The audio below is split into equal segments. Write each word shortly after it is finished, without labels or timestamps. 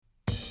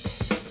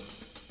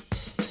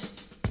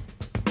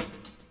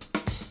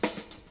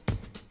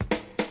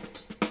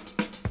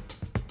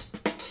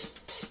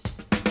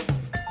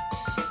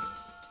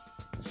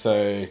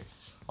So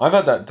I've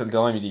had that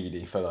Limey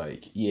DVD for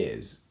like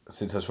years,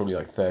 since I was probably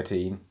like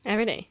 13. Oh,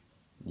 really?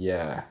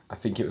 Yeah, I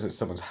think it was at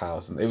someone's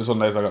house, and it was one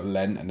of those I got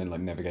lent and then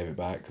like never gave it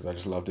back because I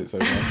just loved it so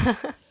much.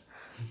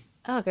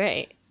 Oh,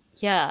 great.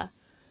 Yeah.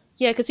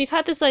 Yeah, because we've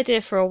had this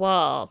idea for a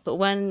while, but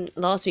when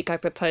last week I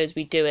proposed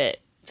we do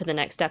it for the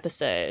next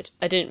episode,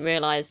 I didn't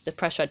realise the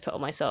pressure I'd put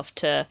on myself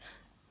to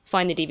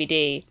find the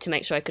DVD to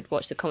make sure I could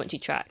watch the commentary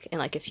track in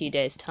like a few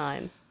days'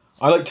 time.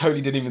 I like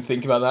totally didn't even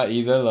think about that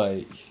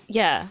either.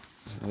 Yeah,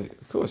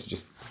 Of course,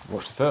 just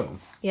watch the film.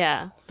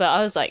 yeah. But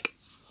I was like,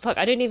 fuck,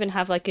 I don't even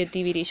have like a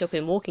DVD shop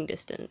in walking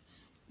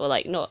distance, or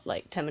like not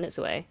like 10 minutes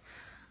away.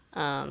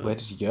 Where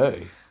did you go?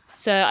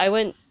 So I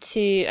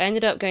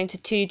ended up going to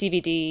two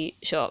DVD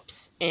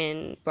shops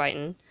in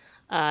Brighton.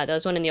 There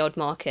was one in the Old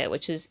Market,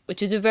 which is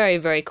a very,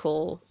 very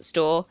cool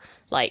store.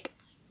 Like,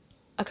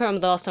 I can't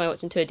remember the last time I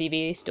went into a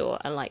DVD store,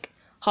 and like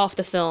half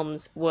the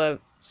films were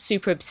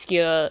super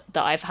obscure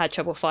that I've had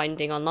trouble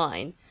finding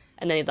online,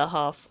 and then the other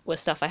half was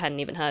stuff I hadn't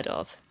even heard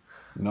of.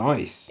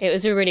 Nice. It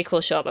was a really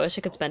cool shop. I wish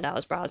I could spend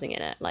hours browsing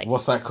in it. Like,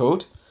 What's that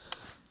called?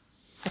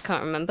 I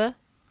can't remember.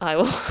 I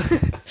will.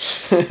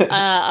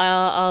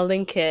 I'll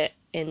link it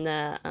in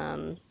the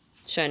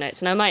show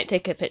notes, and I might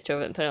take a picture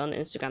of it and put it on the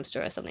Instagram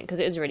story or something because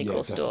it is a really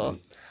cool store.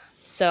 Definitely.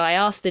 So I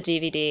asked the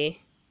DVD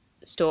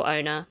store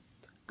owner,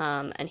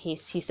 and he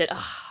said,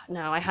 "Oh,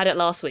 no, I had it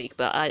last week,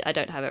 but I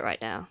don't have it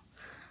right now."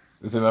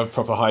 Is it a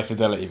proper high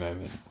fidelity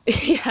moment?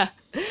 Yeah,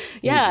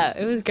 yeah,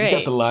 it was You great.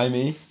 got the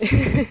Limey.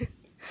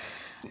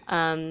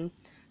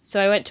 So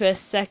I went to a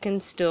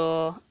second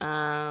store.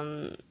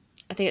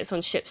 I think it's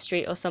on Ship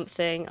Street or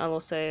something. I'll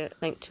also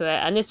link to it.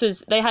 And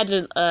they had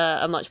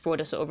a much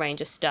broader sort of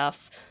range of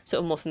stuff, sort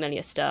of more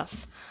familiar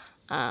stuff.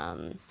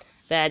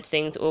 They had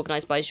things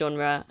organised by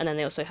genre, and then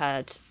they also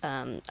had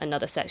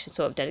another section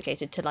sort of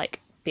dedicated to like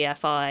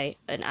BFI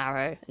and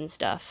Arrow and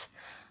stuff.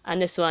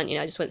 And this one,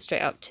 I just went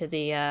straight up to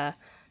the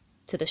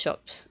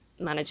shop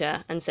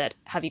manager and said,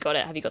 "Have you got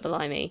it? Have you got the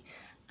Limey?"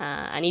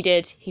 And he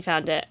did. He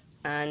found it,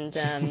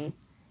 and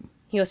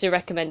he also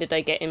recommended I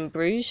get In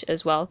Bruges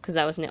as well, because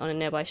that was on a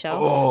nearby shelf.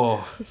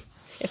 Oh,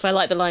 If I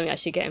like the Limey, I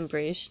should get In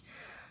Bruges.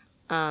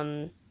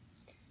 And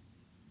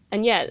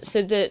yeah,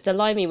 so the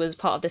Limey was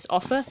part of this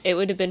offer. It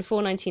would have been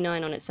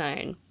 $4.99 on its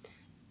own,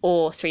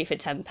 or 3 for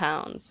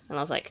 £10. And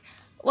I was like,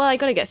 well, I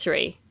got to get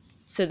 3.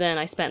 So then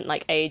I spent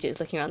like ages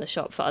looking around the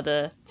shop for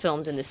other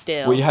films in this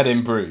deal. well, you had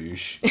In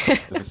Bruges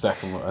as the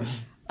second one.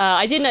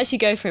 I didn't actually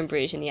go for In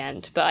Bruges in the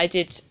end, but I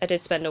did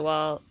spend a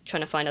while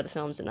trying to find other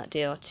films in that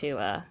deal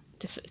to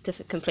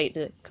complete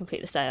the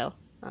sale.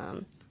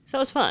 So that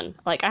was fun.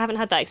 Like, I haven't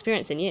had that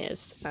experience in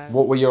years.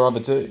 What were your other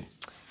two?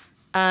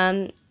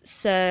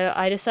 So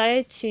I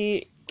decided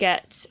to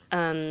get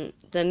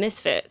the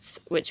Misfits,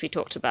 which we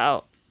talked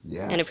about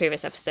in a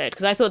previous episode,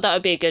 because I thought that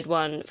would be a good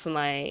one for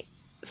my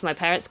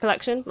parents'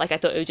 collection. Like, I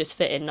thought it would just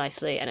fit in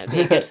nicely, and it would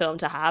be a good film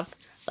to have.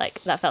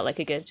 Like, that felt like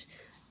a good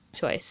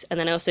choice. And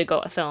then I also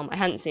got a film I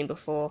hadn't seen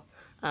before.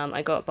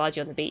 I got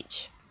Bargy on the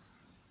Beach,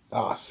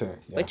 Ah, sick.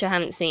 Yeah. which I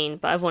haven't seen,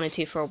 but I've wanted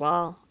to for a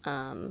while.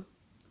 I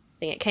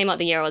think it came out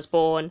the year I was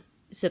born.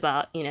 It's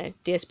about,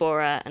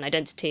 diaspora and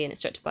identity, and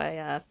it's directed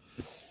by,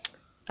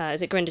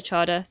 is it Grinda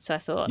Chadha? So I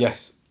thought,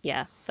 Yes.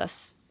 yeah,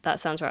 that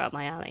sounds right up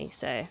my alley.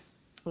 So I'm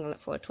going to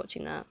look forward to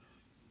watching that.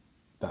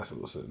 That's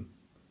awesome.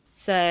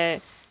 So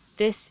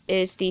this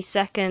is the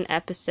second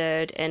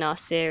episode in our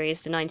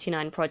series, The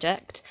 99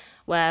 Project,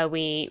 where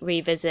we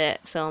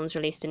revisit films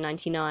released in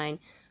 99.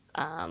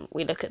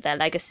 We look at their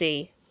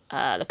legacy,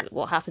 look at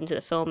what happened to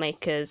the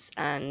filmmakers,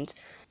 and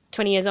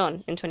 20 years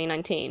on in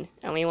 2019,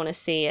 and we want to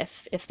see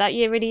if that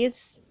year really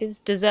is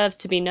deserves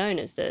to be known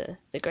as the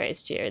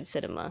greatest year in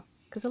cinema,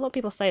 because a lot of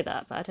people say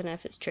that, but I don't know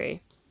if it's true.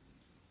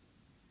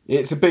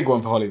 It's a big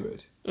one for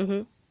Hollywood.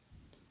 Mm-hmm.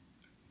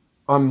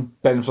 I'm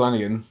Ben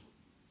Flanagan,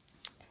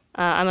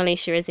 I'm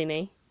Alicia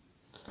Izumi.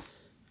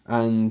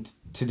 and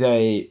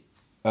today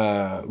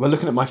we're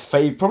looking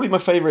at probably my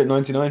favourite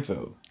 99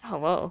 film. Oh,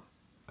 whoa.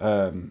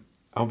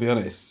 I'll be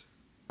honest.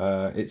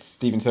 It's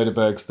Steven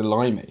Soderbergh's The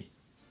Limey.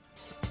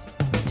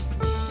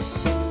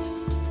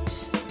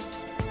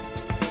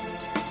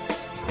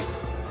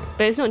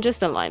 But it's not just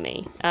the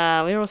Limey.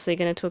 We're also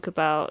going to talk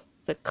about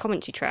the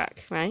commentary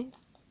track, right?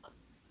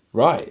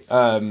 Right.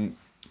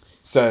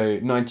 So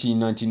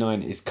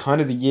 1999 is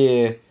kind of the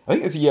year. I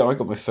think it's the year I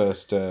got my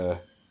first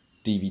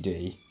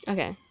DVD.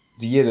 Okay.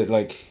 It's the year that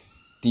like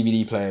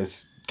DVD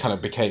players kind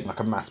of became like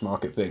a mass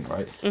market thing,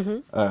 right?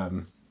 Mm-hmm.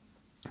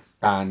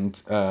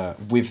 And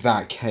with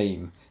that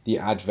came the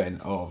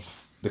advent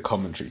of the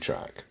commentary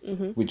track,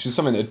 which was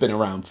something that had been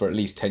around for at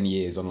least 10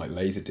 years on like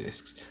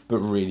Laserdiscs, but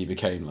really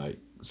became like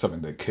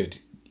something that could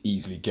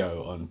easily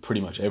go on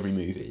pretty much every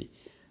movie.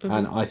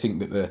 And I think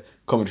that the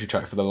commentary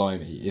track for The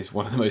Limey is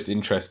one of the most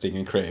interesting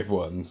and creative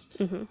ones,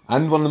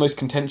 and one of the most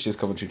contentious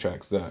commentary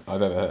tracks that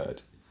I've ever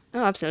heard.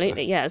 Oh,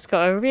 absolutely. Yeah, it's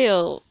got a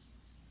real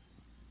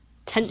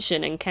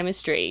tension and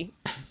chemistry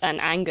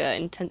and anger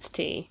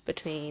intensity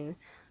between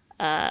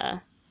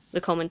the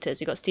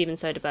commenters. You've got Steven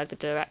Soderbergh, the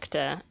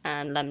director,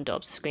 and Lem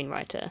Dobbs, the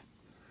screenwriter.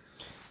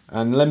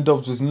 And Lem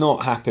Dobbs was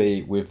not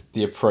happy with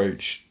the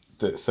approach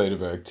that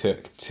Soderbergh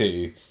took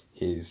to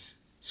his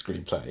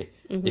screenplay,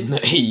 in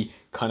that he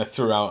kind of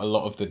threw out a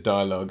lot of the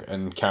dialogue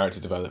and character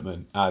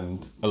development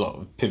and a lot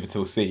of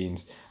pivotal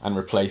scenes and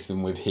replaced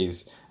them with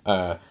his,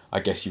 I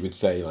guess you would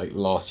say, like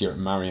Last Year at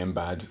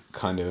Marienbad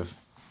kind of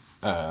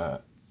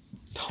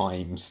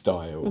time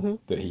style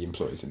that he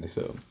employs in this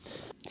film.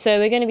 So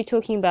we're going to be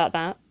talking about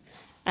that,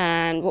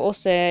 and we're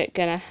also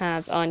going to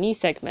have our new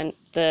segment,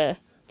 the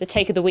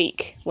take of the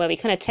week, where we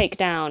kind of take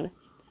down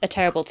a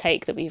terrible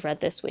take that we've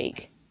read this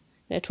week.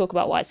 We're going to talk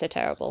about why it's so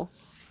terrible.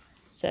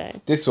 So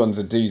this one's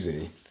a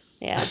doozy.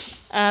 Yeah,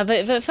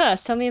 but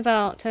first, tell me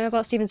about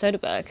Steven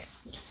Soderbergh.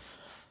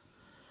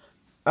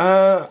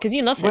 Because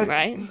you love him,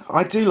 right?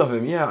 I do love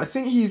him. Yeah, I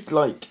think he's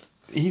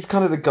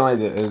kind of the guy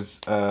that has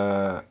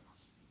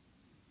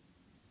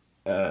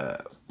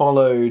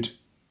followed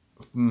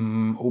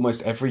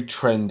almost every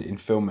trend in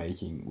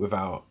filmmaking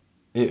without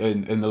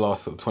in the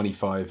last sort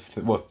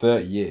of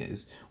 30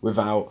 years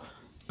without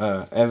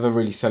ever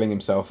really selling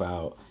himself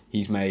out.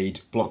 He's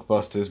made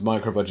blockbusters,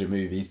 micro budget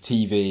movies,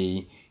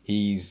 TV.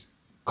 He's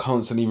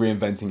constantly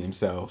reinventing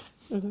himself.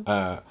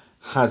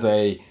 Has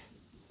a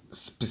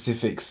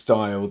specific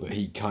style that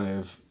he kind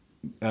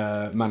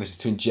of manages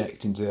to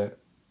inject into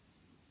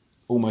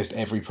almost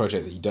every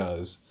project that he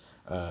does.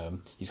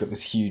 He's got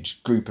this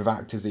huge group of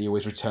actors that he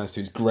always returns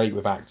to. He's great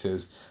with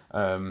actors,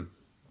 and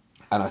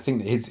I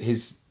think that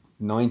his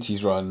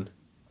 90s run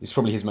is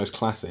probably his most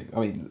classic. I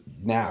mean,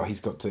 now he's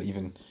got to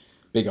even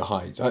bigger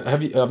heights.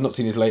 I've not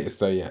seen his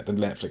latest though yet, the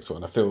Netflix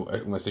one. I feel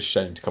almost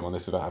ashamed to come on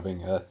this without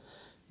having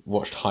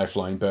watched High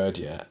Flying Bird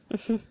yet.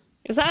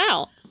 Is that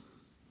out?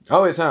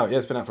 Oh, it's out. Yeah,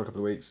 it's been out for a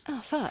couple of weeks. Oh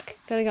fuck!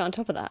 Gotta get on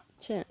top of that.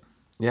 Shit.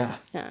 Yeah.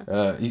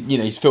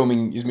 He's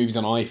filming his movies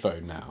on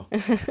iPhone now.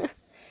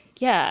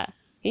 Yeah,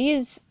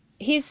 he's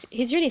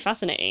really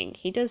fascinating.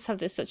 He does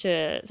have such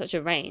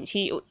a range.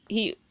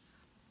 He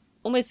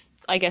almost,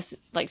 I guess,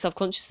 like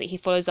subconsciously, he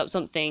follows up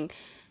something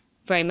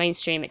very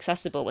mainstream,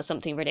 accessible with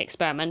something really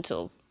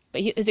experimental.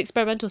 But his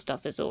experimental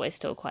stuff is always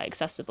still quite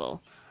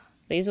accessible.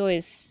 But he's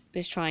always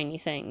trying new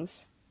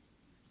things.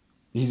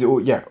 He's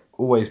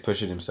always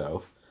pushing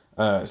himself.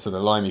 So The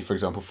Limey, for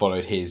example,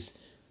 followed his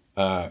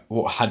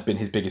what had been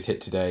his biggest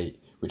hit to date,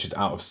 which was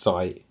Out of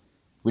Sight,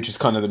 which was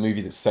kind of the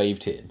movie that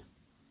saved him.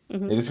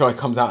 This guy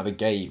comes out of the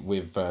gate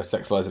with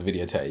Sex, Lies and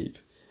Videotape.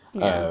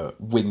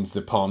 Wins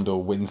the Palme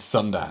d'Or, wins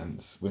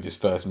Sundance with his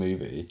first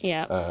movie.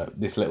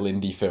 This little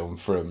indie film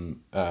from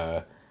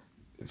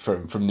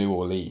New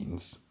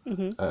Orleans,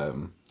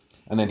 and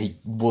then he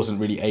wasn't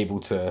really able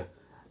to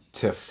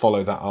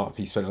follow that up.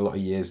 He spent a lot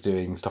of years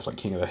doing stuff like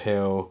King of the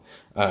Hill,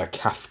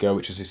 Kafka,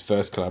 which was his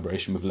first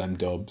collaboration with Lem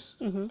Dobbs,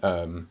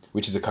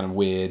 which is a kind of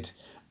weird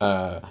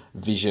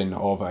vision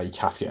of a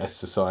Kafkaesque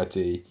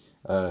society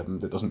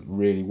that doesn't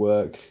really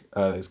work.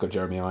 It's got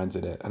Jeremy Irons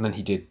in it, and then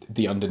he did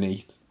The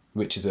Underneath,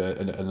 which is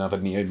another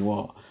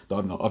neo-noir that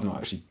I've not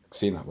actually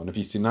seen that one. Have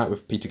you seen that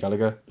with Peter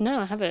Gallagher? No,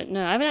 I haven't.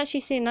 No, I haven't actually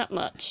seen that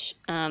much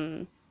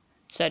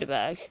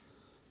Soderbergh.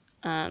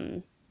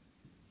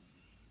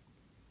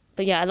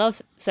 But yeah, I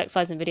love Sex,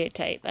 Lies and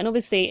Videotape. And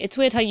obviously, it's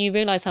weird how you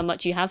realise how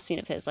much you have seen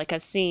of his. Like,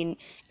 I've seen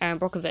Aaron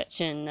Brockovich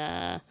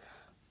and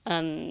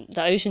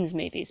the Oceans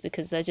movies,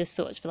 because they're just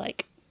sort of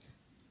like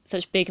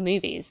such big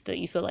movies that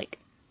you feel like,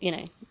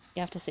 you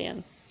have to see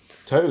them.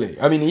 Totally.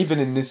 I mean, even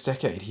in this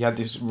decade, he had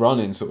this run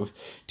in sort of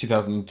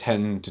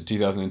 2010 to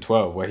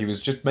 2012 where he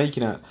was just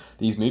making out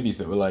these movies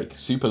that were like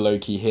super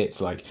low-key hits,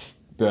 like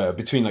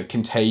between like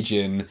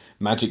Contagion,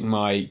 Magic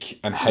Mike,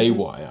 and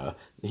Haywire.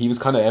 He was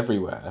kind of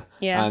everywhere.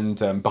 Yeah. And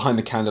Behind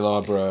the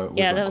Candelabra was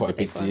that like was quite a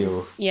big one.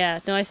 deal. Yeah.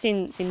 No, I've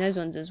seen those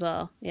ones as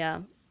well. Yeah.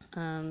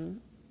 And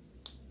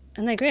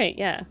they're great.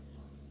 Yeah.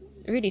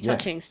 Really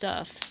touching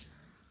stuff.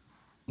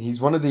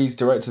 He's one of these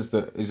directors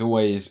that is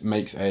always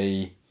makes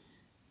a.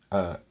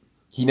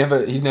 He's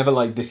never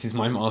like, this is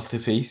my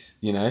masterpiece,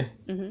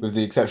 with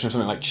the exception of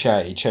something like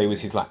Che. Che was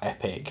his like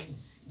epic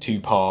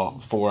 2-part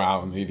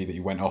 4-hour movie that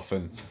he went off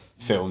and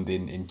filmed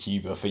in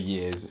Cuba for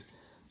years.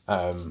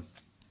 But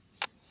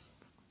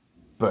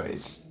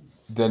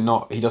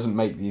he doesn't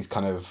make these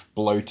kind of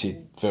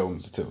bloated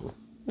films at all.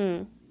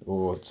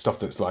 Or stuff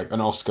that's like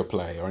an Oscar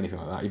play or anything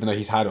like that, even though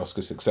he's had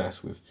Oscar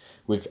success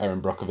with Erin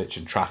Brockovich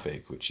and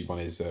Traffic, which he won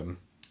his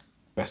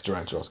Best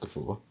Director Oscar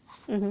for.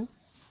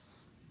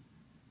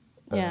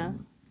 Yeah.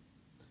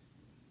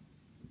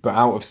 But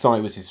Out of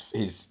Sight was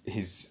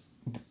his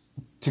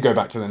to go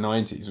back to the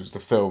 90s, was the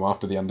film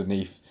after The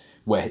Underneath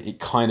where it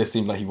kind of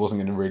seemed like he wasn't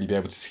going to really be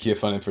able to secure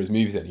funding for his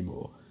movies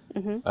anymore.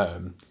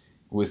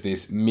 Was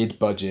this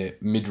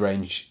mid-budget,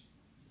 mid-range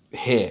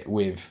hit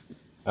with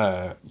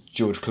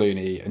George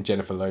Clooney and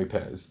Jennifer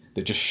Lopez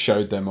that just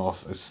showed them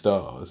off as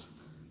stars,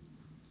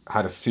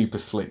 had a super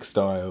slick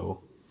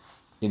style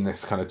in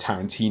this kind of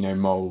Tarantino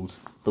mold,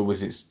 but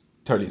was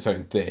totally its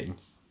own thing.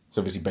 It's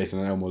obviously based on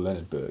an Elmore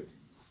Leonard book.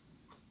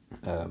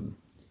 And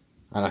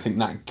I think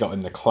that got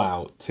him the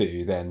clout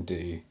to then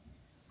do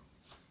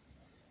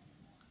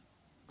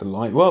The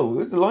Lime. Well,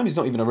 The Lime is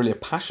not even really a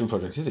passion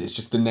project, is it? It's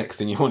just the next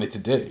thing he wanted to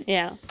do.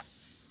 Yeah.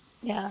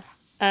 Yeah.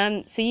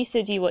 So you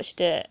said you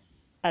watched it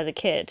as a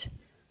kid.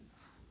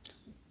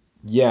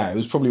 Yeah, it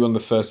was probably one of the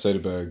first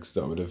Soderberghs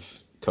that I would have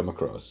come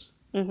across.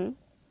 Mm-hmm.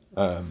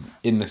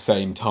 In the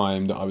same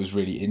time that I was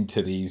really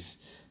into these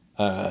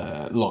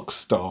Lock,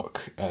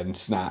 Stock, and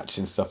Snatch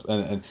and stuff,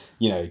 and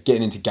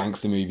getting into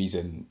gangster movies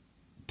and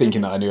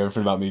thinking Mm-hmm. that I knew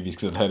everything about movies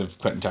because I'd heard of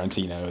Quentin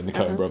Tarantino and the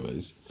Coen Uh-huh.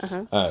 Brothers.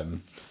 Uh-huh.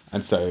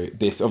 And so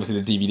this,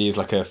 obviously, the DVD is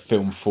like a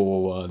film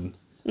 4 one.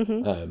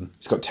 Mm-hmm.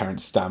 It's got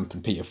Terence Stamp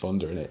and Peter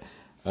Fonda in it.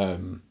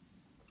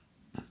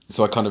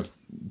 So I kind of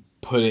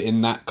put it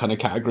in that kind of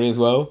category as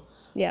well.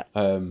 Yeah.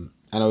 And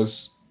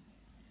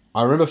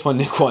I remember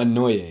finding it quite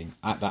annoying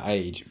at that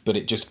age, but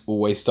it just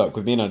always stuck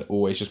with me, and I'd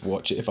always just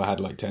watch it if I had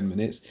like 10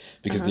 minutes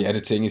because Uh-huh. the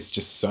editing is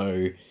just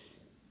so.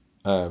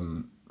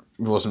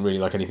 It wasn't really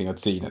like anything I'd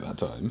seen at that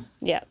time.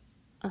 Yeah.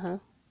 Uh-huh.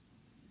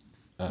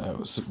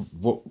 So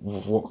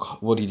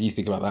what did you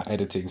think about that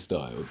editing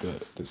style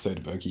that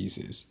Soderbergh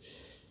uses?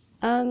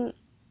 Um.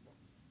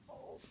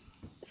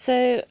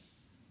 So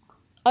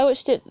I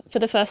watched it for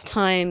the first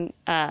time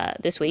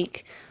this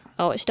week.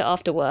 I watched it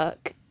after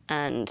work,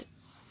 and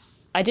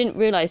I didn't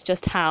realize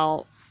just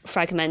how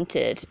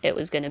fragmented it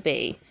was going to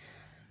be,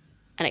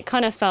 and it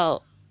kind of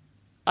felt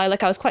I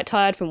was quite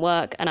tired from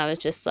work, and I was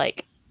just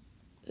like,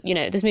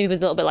 this movie was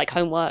a little bit like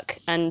homework,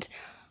 and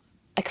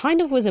I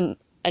kind of was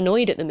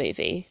annoyed at the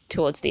movie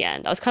towards the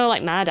end. I was kind of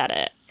like mad at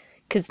it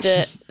because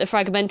the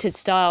fragmented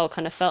style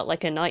kind of felt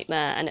like a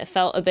nightmare, and it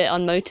felt a bit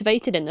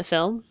unmotivated in the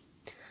film,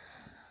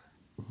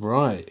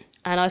 Right.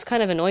 and I was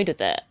kind of annoyed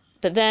with it.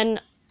 But then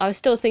I was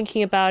still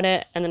thinking about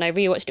it, and then I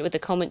rewatched it with the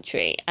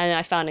commentary, and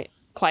I found it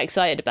quite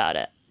excited about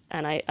it,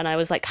 and I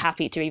was like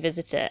happy to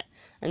revisit it.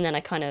 And then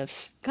I kind of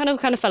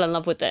fell in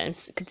love with it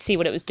and could see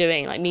what it was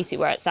doing, like meet it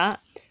where it's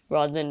at,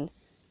 rather than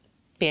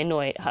be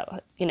annoyed,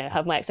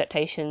 have my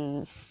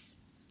expectations,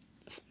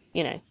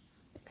 Yeah.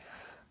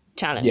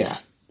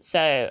 challenged.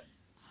 So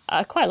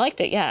I quite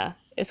liked it. Yeah,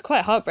 it's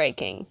quite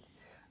heartbreaking,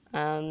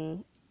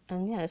 and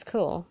yeah, it's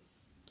cool.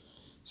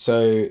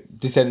 So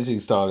this editing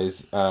style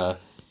is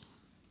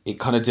it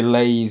kind of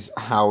delays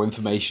how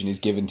information is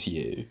given to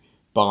you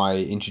by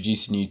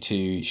introducing you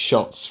to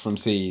shots from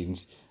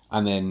scenes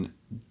and then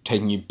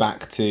taking you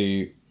back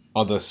to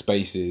other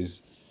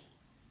spaces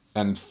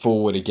and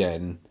forward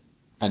again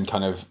and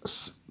kind of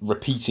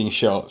repeating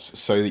shots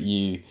so that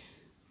you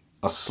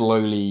are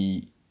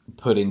slowly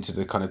put into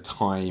the kind of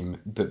time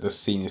that the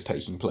scene is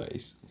taking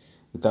place.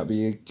 Would that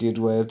be a good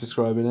way of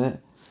describing it?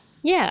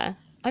 Yeah,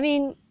 I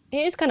mean,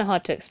 it is kind of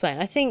hard to explain.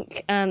 I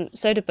think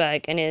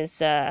Soderbergh and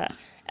his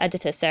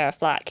editor Sarah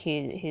Flack,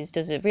 who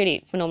does a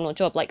really phenomenal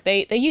job. Like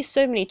they use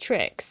so many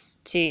tricks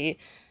to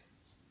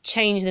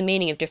change the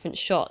meaning of different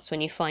shots when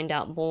you find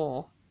out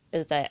more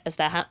as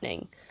they're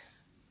happening,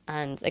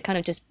 and they kind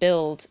of just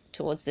build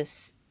towards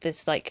this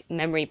like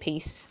memory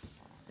piece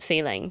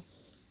feeling.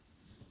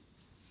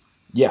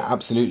 Yeah,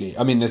 absolutely.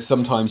 I mean, there's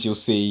sometimes you'll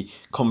see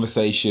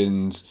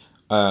conversations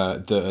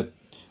that are,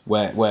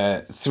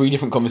 where three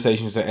different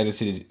conversations are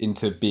edited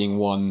into being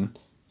one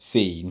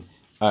scene,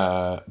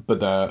 but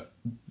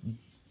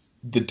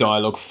the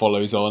dialogue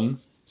follows on.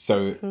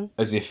 So Mm-hmm.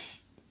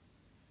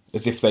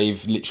 as if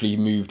they've literally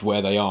moved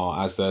where they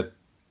are as they're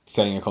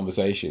saying a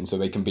conversation, so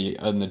they can be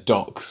on the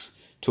docks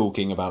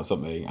talking about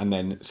something and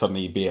then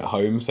suddenly be at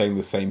home saying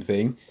the same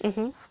thing.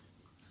 Mm-hmm.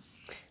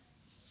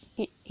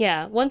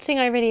 Yeah, one thing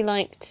I really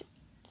liked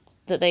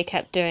that they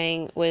kept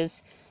doing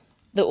was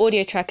the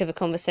audio track of a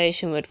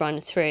conversation would run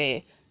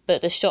through,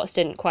 but the shots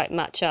didn't quite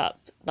match up.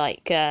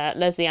 Like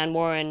Leslie Ann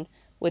Warren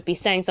would be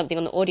saying something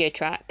on the audio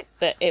track,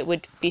 but it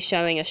would be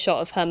showing a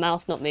shot of her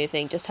mouth not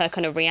moving, just her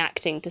kind of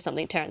reacting to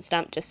something Terence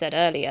Stamp just said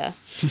earlier.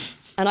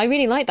 And I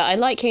really like that. I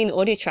like hearing the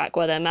audio track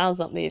where their mouths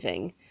not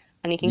moving.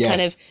 And you can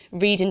kind of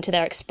Yes. read into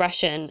their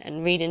expression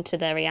and read into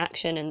their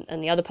reaction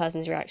and the other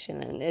person's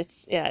reaction. And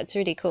it's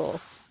really cool.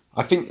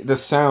 I think the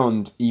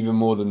sound, even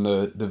more than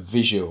the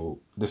visual,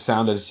 the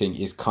sound editing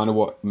is kind of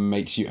what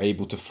makes you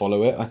able to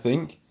follow it, I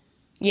think.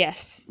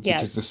 Yes, yeah.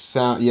 Because the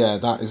sound, yeah,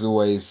 that is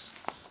always,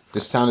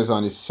 the sound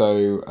design is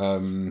so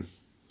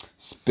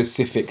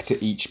specific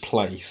to each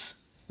place.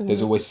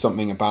 There's always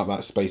something about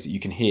that space that you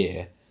can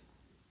hear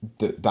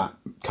that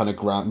kind of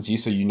grounds you,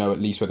 so you know at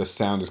least where the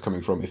sound is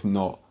coming from, if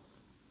not,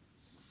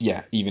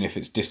 yeah, even if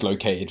it's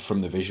dislocated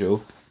from the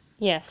visual.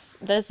 Yes,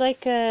 there's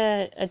like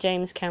a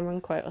James Cameron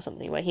quote or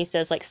something where he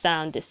says like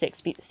sound is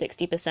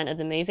 60% of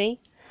the movie,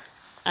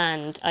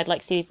 and I'd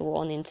like to see people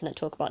on the internet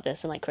talk about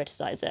this and like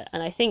criticize it.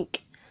 And I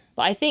think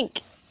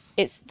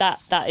it's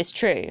that is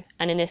true,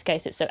 and in this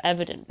case it's so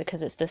evident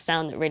because it's the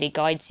sound that really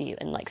guides you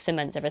and like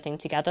cements everything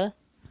together,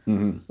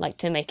 like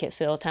to make it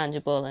feel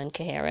tangible and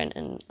coherent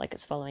and like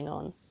it's following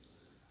on.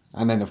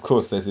 And then, of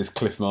course, there's this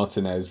Cliff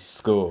Martinez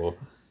score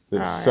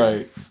that's Oh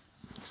yeah.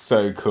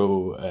 so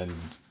cool, and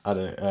I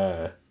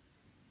don't.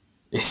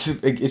 It's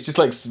just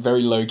like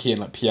very low key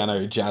and like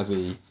piano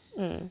jazzy.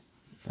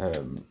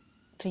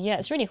 But yeah,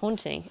 it's really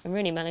haunting and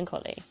really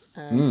melancholy,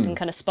 and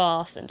kind of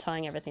sparse and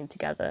tying everything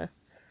together.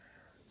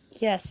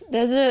 Yes,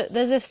 there's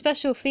a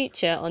special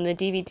feature on the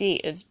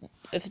DVD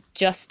of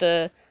just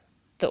the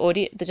the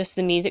audio, just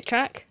the music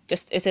track.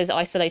 Just it says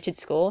isolated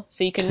score,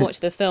 so you can watch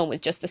the film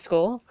with just the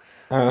score.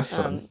 Oh, that's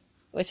fun.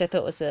 Which I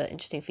thought was an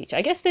interesting feature.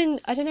 I guess then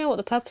I don't know what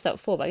the purpose that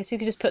was for, but I guess you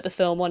could just put the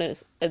film on in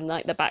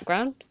like the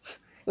background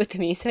with the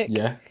music.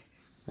 Yeah,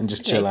 and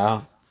just chill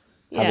out,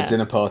 have Yeah. a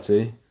dinner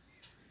party.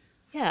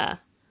 Yeah,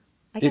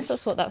 I guess It's-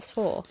 that's what that's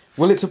for.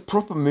 Well, it's a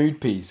proper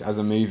mood piece as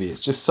a movie. It's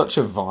just such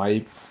a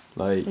vibe,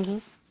 like,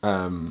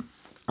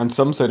 and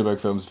some Soderbergh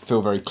films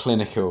feel very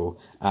clinical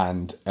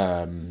and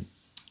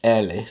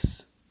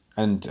airless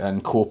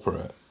and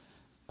corporate.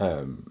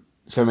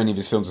 So many of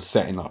his films are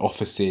set in like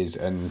offices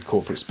and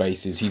corporate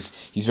spaces.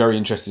 He's very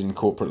interested in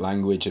corporate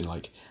language and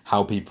like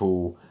how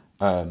people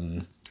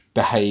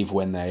behave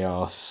when they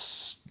are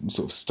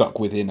sort of stuck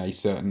within a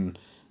certain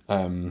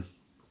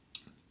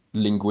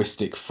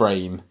linguistic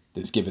frame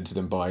that's given to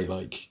them by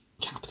like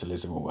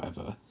capitalism or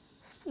whatever.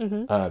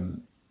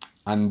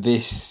 And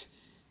this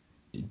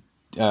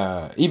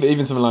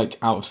even something like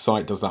Out of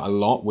Sight does that a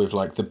lot with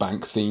like the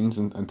bank scenes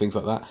and things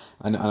like that,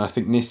 and I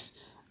think this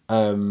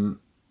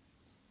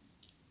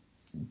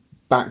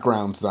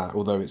backgrounds that,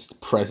 although it's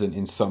present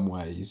in some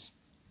ways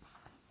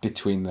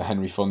between the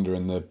Henry Fonda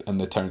and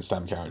the Terence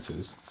Stamp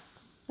characters.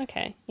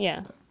 Okay,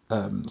 yeah.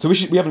 So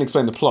we haven't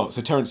explained the plot.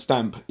 So Terence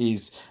Stamp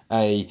is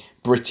a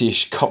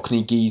British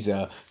Cockney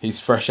geezer who's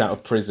fresh out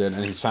of prison,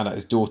 and he's found out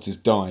his daughter's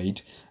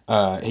died.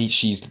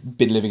 She's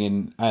been living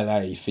in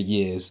LA for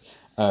years,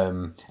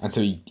 and so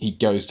he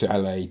goes to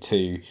LA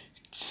to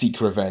seek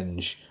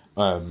revenge,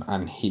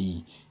 and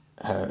he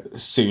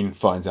soon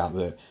finds out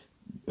that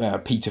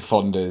Peter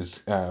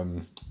Fonda's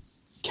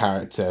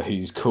character,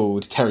 who's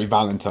called Terry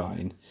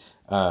Valentine,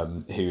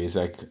 who is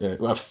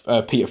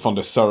a Peter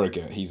Fonda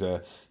surrogate. He's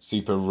a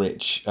super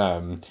rich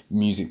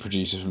music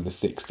producer from the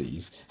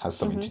 60s, has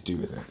something to do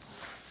with it.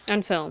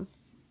 And film.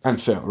 And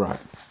film, right.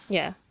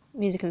 Yeah,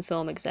 music and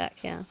film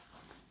exec, yeah.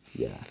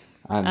 Yeah.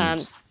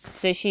 And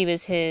So she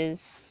was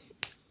his,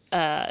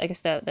 I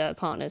guess they're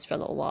partners for a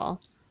little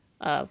while,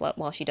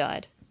 while she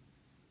died.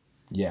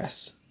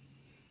 yes.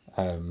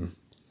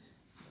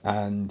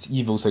 And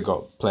you've also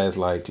got players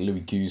like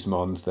Louis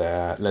Guzman's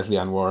there, Leslie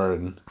Ann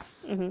Warren.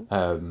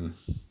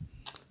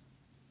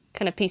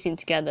 Kind of piecing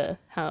together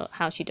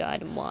how she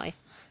died and why.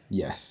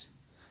 Yes.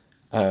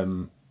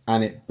 And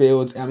it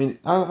builds, I mean,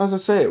 as I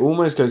say, it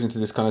almost goes into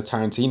this kind of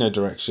Tarantino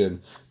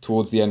direction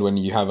towards the end when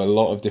you have a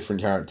lot of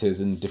different characters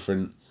and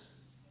different,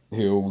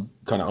 who are all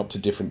kind of up to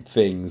different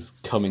things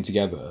coming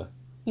together.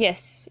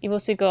 Yes, you've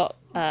also got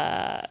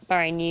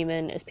Barry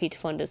Newman as Peter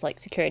Fonda's like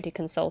security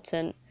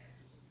consultant,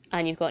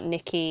 and you've got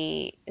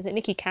Nikki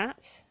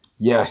Katz?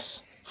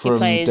 Yes, from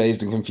plays-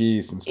 Dazed and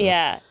Confused and stuff.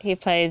 Yeah, he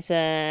plays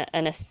a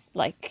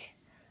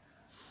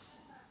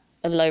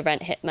low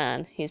rent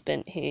hitman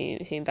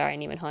who Barry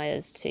Newman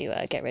hires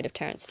to get rid of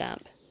Terence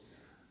Stamp.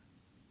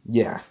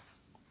 Yeah.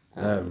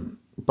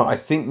 But I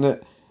think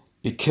that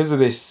because of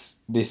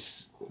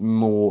this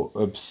more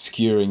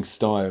obscuring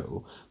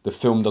style, the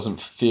film doesn't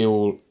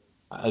feel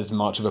as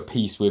much of a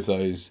piece with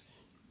those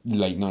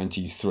late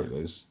 90s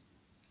thrillers,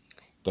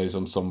 those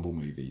ensemble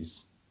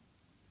movies.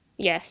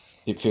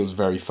 Yes. It feels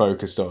very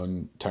focused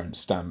on Terence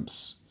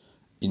Stamp's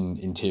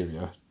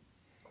interior.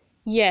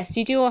 Yes,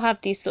 you do all have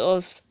these sort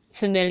of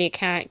familiar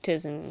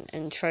characters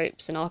and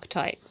tropes and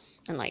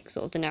archetypes and like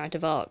sort of the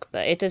narrative arc,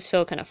 but it does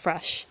feel kind of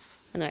fresh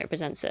and that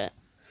represents it.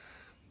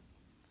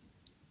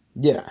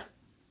 Yeah.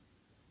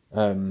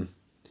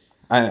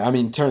 I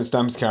mean, Terence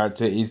Stamp's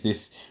character is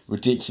this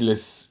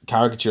ridiculous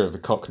caricature of a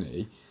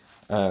Cockney,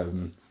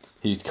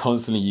 who's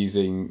constantly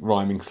using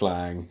rhyming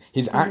slang.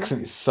 His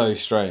accent is so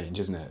strange,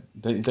 isn't it?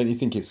 Don't you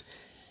think it's...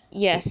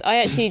 Yes, I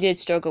actually did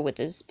struggle with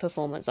his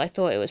performance. I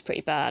thought it was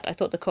pretty bad. I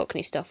thought the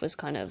Cockney stuff was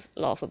kind of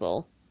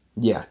laughable.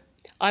 Yeah.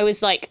 I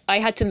was like, I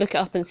had to look it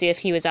up and see if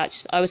he was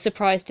actually... I was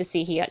surprised to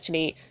see he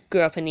actually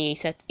grew up in the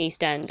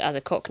East End as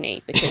a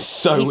Cockney. Because It's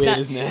so he weird,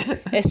 isn't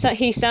it?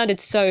 He sounded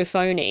so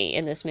phony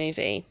in this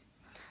movie.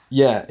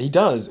 Yeah, he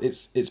does.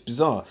 It's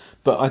bizarre.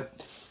 But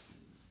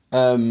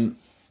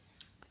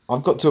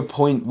I've got to a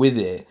point with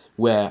it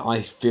where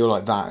I feel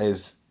like that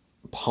is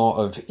part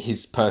of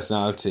his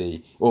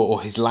personality,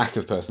 or his lack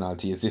of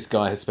personality, is this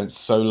guy has spent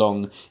so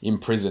long in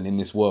prison in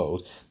this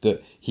world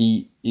that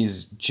he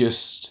is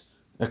just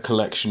a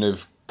collection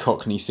of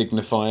Cockney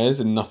signifiers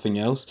and nothing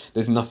else.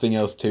 There's nothing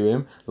else to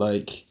him.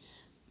 Like,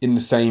 in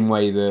the same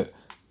way that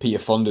Peter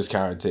Fonda's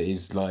character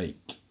is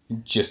like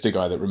just a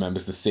guy that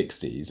remembers the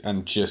 60s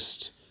and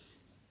just,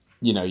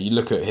 you know, you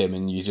look at him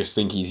and you just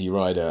think Easy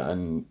Rider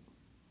and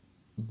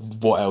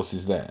what else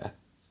is there?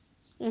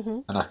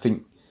 And I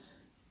think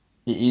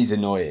it is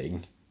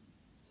annoying,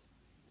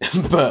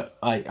 but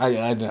I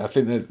don't know. I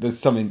think that there's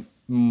something,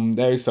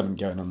 there is something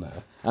going on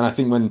there. And I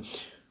think when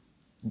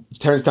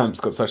Terence Stamp's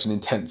got such an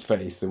intense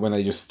face that when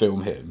they just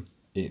film him,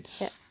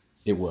 it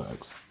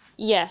works.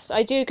 Yes,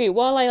 I do agree.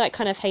 While I like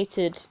kind of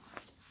hated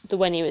the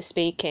when he was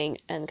speaking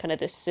and kind of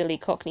this silly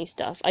Cockney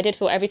stuff, I did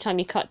feel every time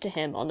you cut to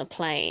him on the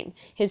plane,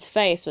 his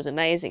face was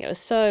amazing. It was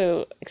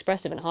so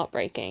expressive and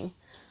heartbreaking.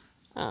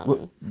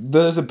 Well,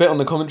 there's a bit on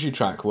the commentary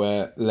track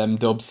where Lem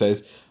Dobbs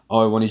says,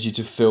 "Oh, I wanted you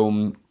to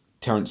film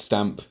Terence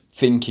Stamp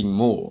thinking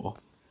more.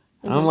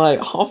 And I'm like,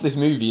 half this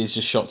movie is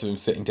just shots of him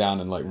sitting down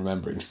and like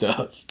remembering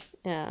stuff.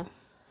 Yeah.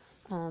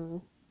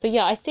 But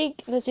yeah, I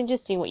think that's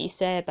interesting what you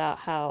say about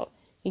how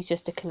he's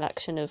just a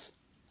collection of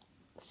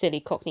silly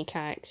Cockney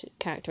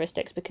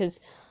characteristics, because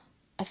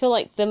I feel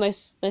like the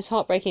most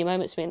heartbreaking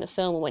moments for me in the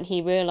film are when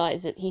he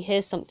realizes that he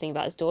hears something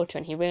about his daughter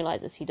and he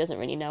realizes he doesn't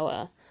really know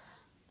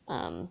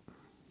her.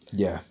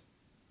 Yeah.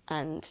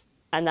 And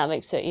that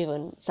makes it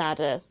even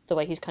sadder, the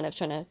way he's kind of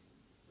trying to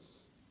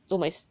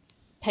almost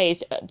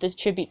pays the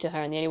tribute to her,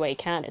 and the only way he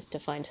can is to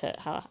find her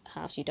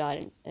how she died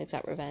and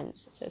exact revenge.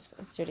 So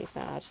it's really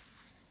sad.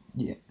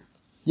 Yeah.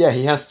 Yeah,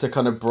 he has to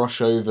kind of brush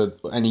over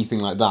anything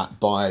like that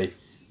by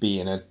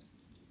being a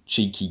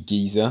cheeky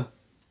geezer.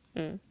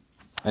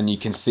 And you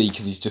can see,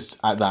 because he's just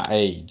at that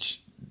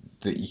age,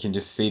 that you can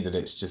just see that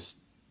it's just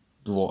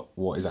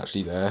what is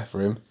actually there for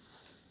him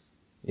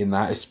in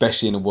that,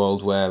 especially in a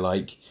world where,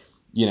 like,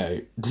 you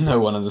know, no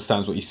one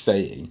understands what he's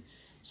saying.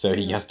 So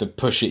he has to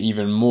push it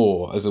even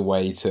more as a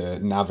way to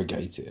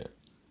navigate it.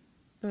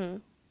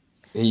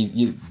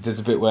 There's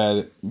a bit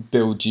where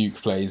Bill Duke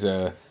plays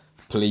a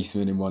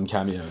policeman in one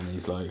cameo, and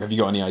he's like, "Have you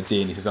got any idea?"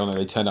 And he says, "Oh no,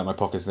 they turned out my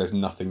pockets and there's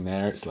nothing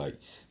there." It's like,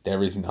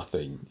 there is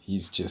nothing.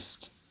 He's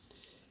just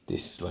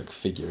this like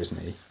figure, isn't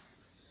he?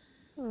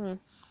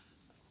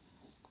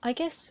 I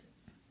guess,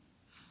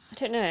 I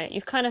don't know,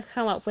 you've kind of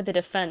come up with a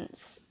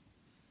defense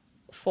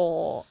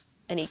for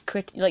any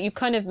like you've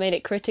kind of made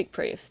it critic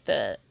proof,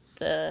 the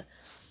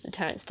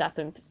Terence Stamp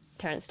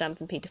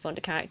and Peter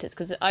Fonda characters,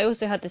 because I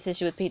also had this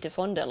issue with Peter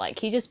Fonda. Like,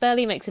 he just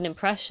barely makes an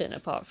impression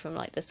apart from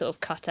like the sort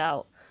of cut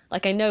out.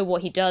 Like, I know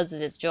what he does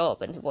as his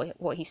job and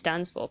what he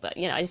stands for, but,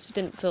 you know, I just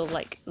didn't feel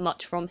like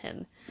much from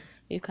him.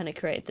 You've kind of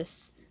created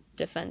this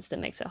defense that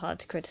makes it hard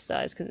to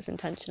criticize because it's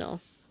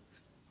intentional.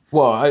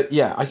 Well, I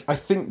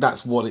think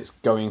that's what it's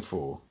going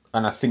for,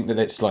 and I think that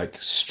it's like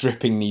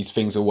stripping these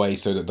things away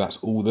so that that's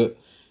all that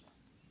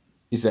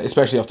is there.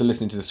 Especially after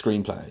listening to the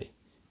screenplay,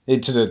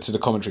 to the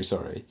commentary,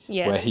 sorry,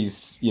 Yes. where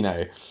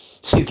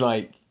he's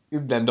like,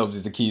 Lem Dobbs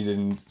is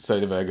accusing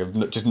Soderbergh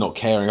of just not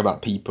caring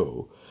about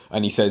people,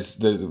 and he says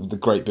the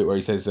great bit where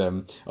he says,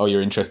 "Oh,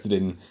 you're interested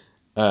in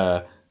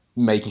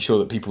making sure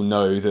that people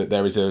know that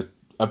there is a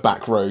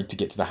back road to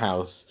get to the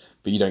house,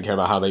 but you don't care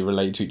about how they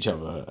relate to each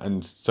other."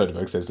 And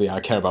Soderbergh says, "Yeah, I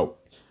care about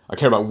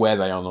where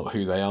they are, not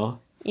who they are."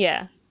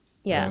 Yeah.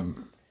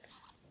 And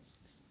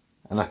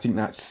I think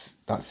that's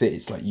it.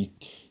 It's like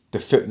the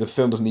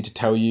film doesn't need to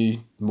tell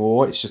you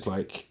more. It's just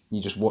like you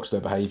just watch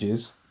their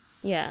behaviours.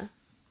 Yeah.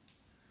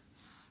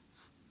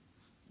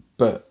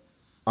 But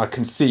I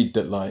concede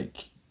that,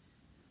 like,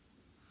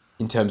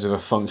 in terms of a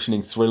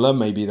functioning thriller,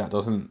 maybe that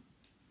doesn't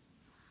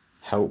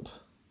help.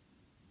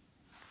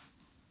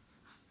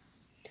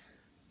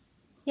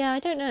 Yeah, I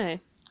don't know.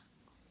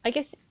 I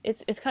guess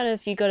it's kind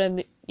of, you got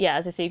to, yeah,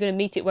 as I say, you got to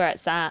meet it where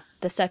it's at.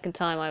 The second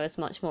time I was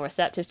much more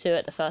receptive to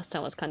it. The first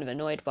time I was kind of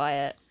annoyed by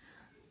it.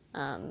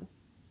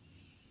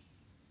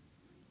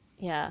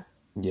 Yeah.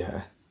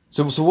 Yeah.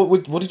 So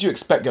what did you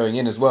expect going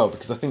in as well?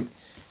 Because I think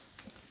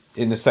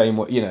in the same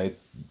way, you know,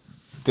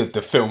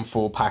 the film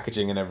for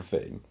packaging and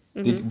everything.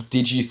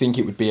 Did you think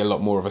it would be a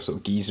lot more of a sort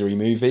of geezery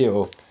movie,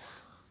 or?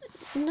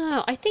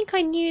 No, I think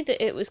I knew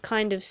that it was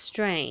kind of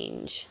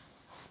strange.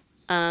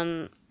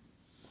 I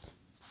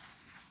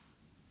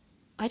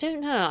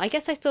don't know. I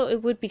guess I thought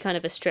it would be kind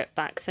of a stripped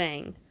back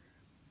thing.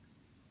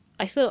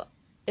 I thought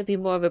it'd be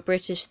more of a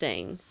British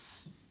thing.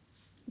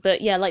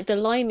 But yeah, like the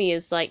limey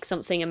is like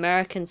something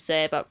Americans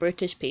say about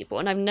British people,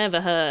 and I've never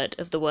heard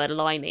of the word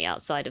limey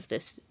outside of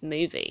this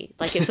movie.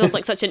 Like, it feels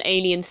like such an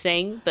alien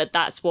thing, but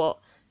that's what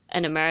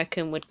an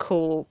American would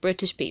call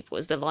British people,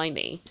 is the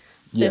limey.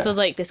 So Yeah. it feels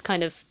like this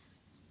kind of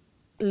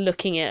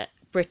looking at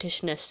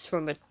Britishness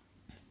from a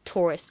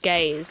tourist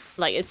gaze.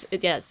 Like, it's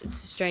a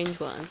strange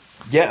one.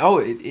 Yeah. Oh,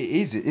 it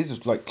is. It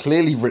is like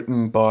clearly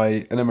written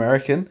by an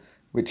American,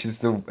 which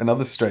is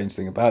another strange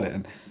thing about it.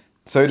 And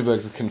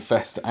Soderbergh's a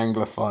confessed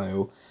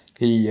Anglophile.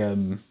 He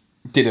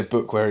did a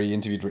book where he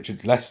interviewed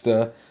Richard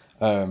Lester.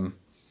 I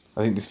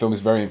think this film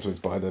is very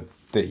influenced by the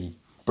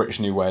British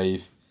New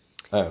Wave.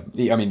 I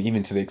mean,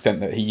 even to the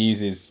extent that he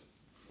uses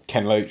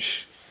Ken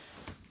Loach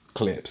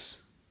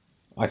clips,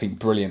 I think,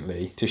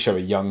 brilliantly to show a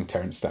young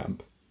Terence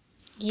Stamp.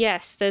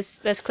 Yes,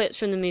 there's clips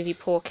from the movie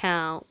Poor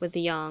Cow with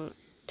the young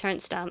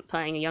Terence Stamp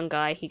playing a young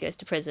guy who goes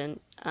to prison.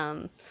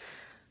 And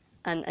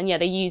yeah,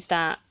 they use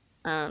that.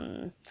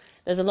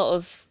 There's a lot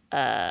of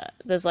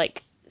there's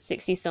like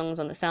 60 songs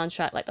on the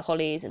soundtrack, like the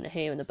Hollies and the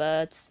Who and the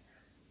Byrds,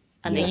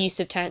 and Yes. the use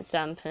of Terence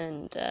Stamp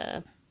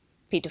and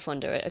Peter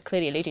Fonda are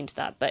clearly alluding to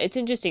that. But it's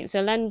interesting.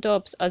 So Len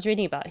Dobbs, I was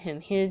reading about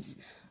him. His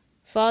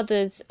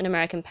father's an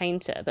American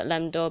painter, but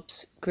Len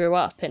Dobbs grew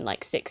up in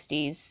like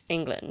 60s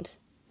England.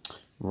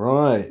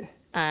 Right.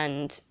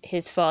 And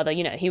his father,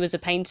 you know, he was a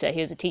painter,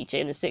 he was a teacher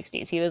in the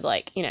 60s. He was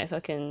like, you know,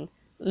 fucking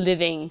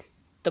living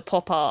the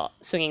pop art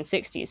swinging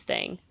 60s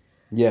thing.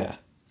 Yeah.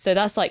 So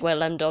that's like where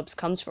Lem Dobbs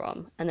comes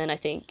from. And then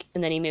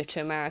he moved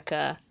to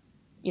America,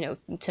 you know,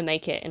 to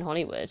make it in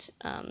Hollywood.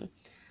 And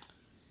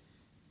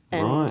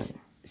Right.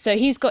 So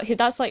he's got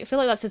that's like I feel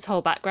like that's his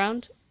whole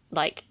background.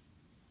 Like,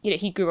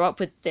 he grew up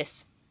with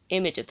this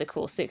image of the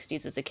cool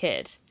 '60s as a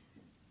kid,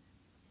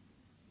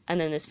 and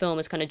then this film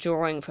is kind of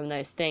drawing from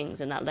those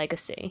things and that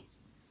legacy.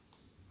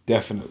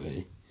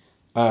 Definitely.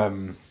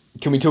 Can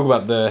we talk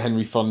about the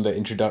Henry Fonda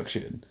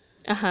introduction?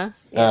 Yeah.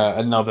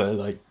 Another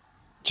like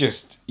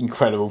just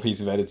incredible piece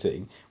of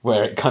editing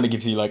where it kind of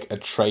gives you like a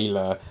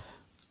trailer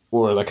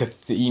or like a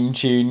theme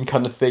tune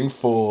kind of thing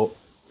for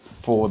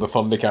the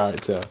Fonda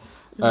character.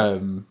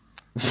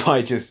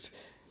 By just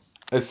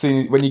as soon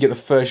as when you get the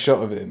first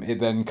shot of him, it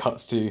then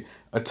cuts to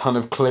a ton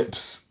of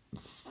clips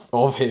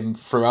of him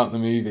throughout the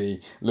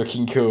movie,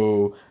 looking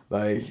cool,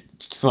 like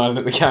smiling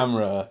at the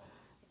camera,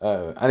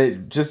 and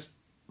it just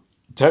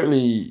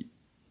totally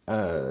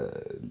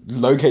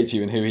locates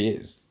you in who he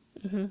is.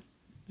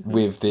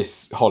 With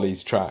this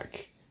Hollies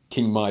track,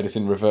 King Midas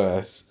in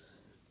reverse,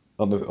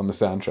 on the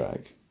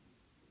soundtrack.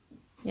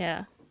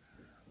 Yeah.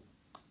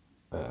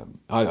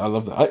 I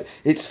love that.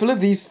 It's full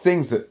of these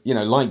things that,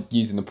 like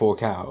using the poor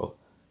cow,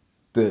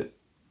 that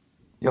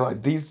you're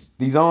like,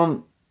 these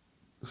aren't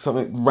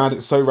something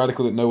so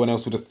radical that no one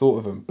else would have thought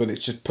of them, but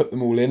it's just put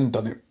them all in,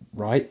 done it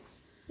right.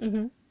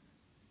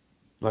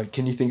 Like,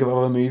 can you think of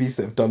other movies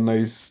that have done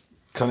those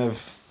kind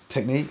of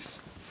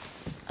techniques?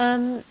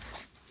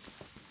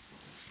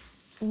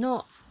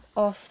 Not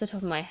off the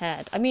top of my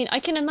head. I mean,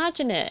 I can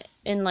imagine it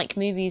in like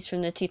movies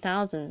from the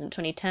 2000s and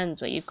 2010s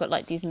where you've got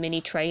like these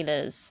mini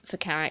trailers for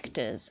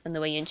characters and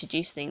the way you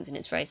introduce things, and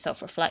it's very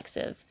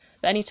self-reflexive.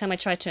 But anytime I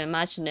try to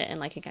imagine it in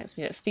like a gangster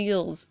movie, it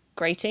feels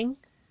grating.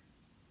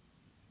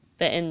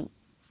 But in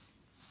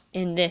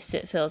this,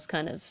 it feels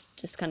kind of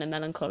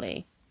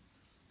melancholy.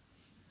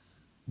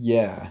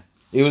 Yeah.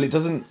 It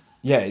doesn't.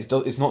 Yeah,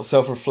 it's not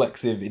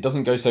self-reflexive. It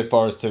doesn't go so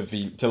far as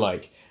to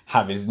like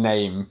have his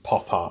name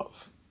pop up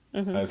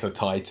as a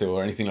title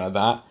or anything like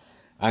that.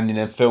 And in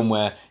a film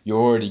where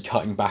you're already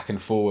cutting back and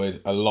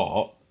forward a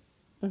lot,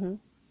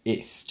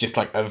 it's just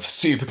like a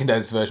super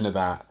condensed version of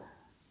that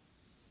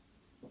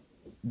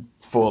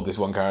for this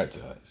one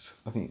character.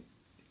 I think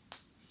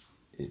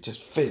it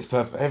just fits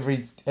perfect.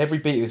 Every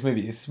beat of this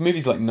movie. This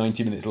movie's like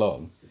 90 minutes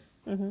long.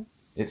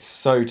 It's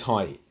so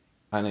tight,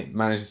 and it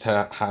manages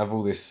to have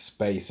all this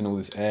space and all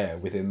this air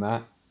within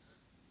that.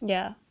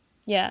 Yeah.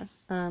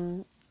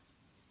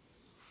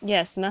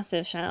 Yes,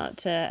 massive shout out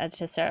to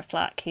editor Sarah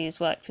Flack,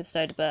 who's worked with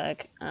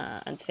Soderbergh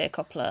and Sofia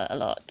Coppola a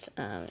lot.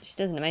 She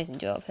does an amazing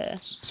job here.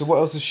 So what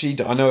else has she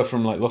done? I know her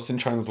from like Lost in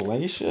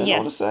Translation, I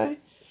want to say.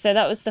 So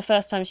that was the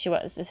first time she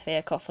worked with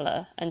Sofia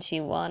Coppola, and she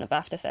won a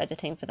BAFTA for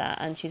editing for that,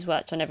 and she's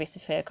worked on every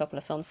Sofia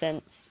Coppola film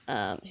since.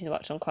 She's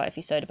worked on quite a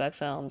few Soderbergh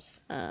films,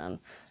 and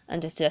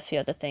just a few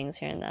other things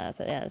here and there,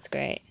 but yeah, it's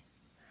great.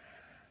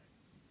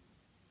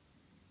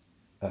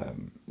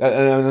 And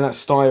that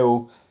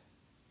style,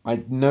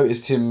 I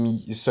noticed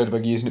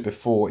Soderbergh using it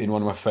before in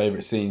one of my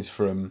favourite scenes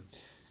from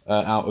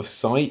Out of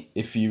Sight,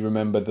 if you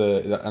remember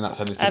and that's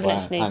edited by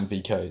Anne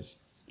V.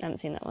 Coates. I haven't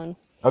seen that one.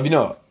 Have you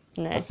not?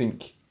 No. I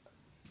think,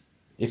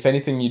 if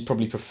anything, you'd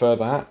probably prefer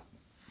that,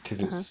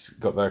 because it's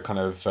got the kind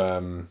of,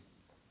 the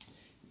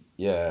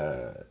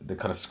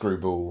kind of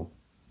screwball,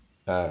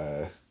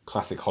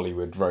 classic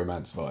Hollywood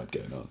romance vibe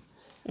going on.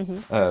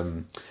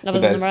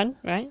 Lovers on the Run,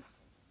 right?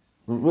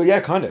 Well,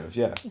 yeah, kind of,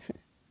 yeah.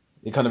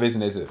 It kind of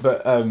isn't, is it?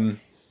 But,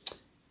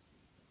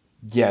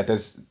 yeah,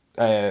 there's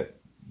a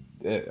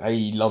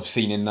love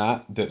scene in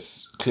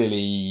that's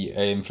clearly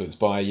influenced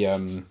by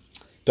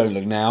Don't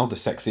Look Now, the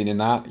sex scene in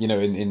that.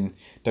 In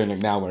Don't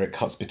Look Now, where it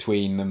cuts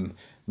between them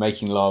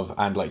making love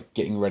and like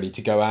getting ready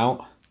to go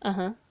out.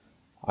 I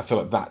feel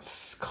like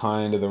that's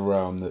kind of the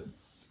realm that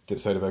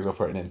Soderbergh's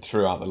operating in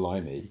throughout the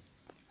Limey.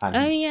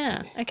 Oh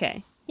yeah,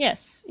 okay,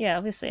 yes, yeah,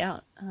 obviously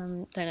out.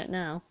 Don't Look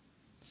Now.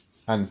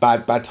 And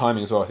bad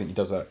timing as well. I think he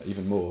does that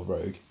even more.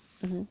 Rogue.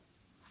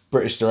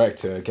 British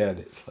director again.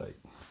 It's like,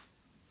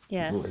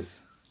 yes. As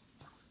always.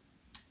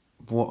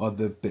 What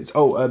other bits?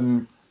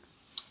 Oh,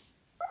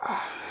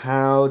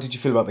 how did you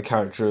feel about the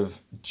character of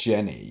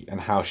Jenny and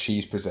how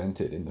she's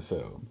presented in the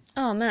film?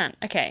 Oh man,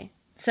 okay.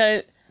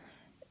 So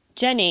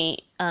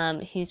Jenny,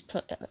 who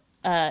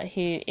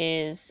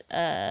is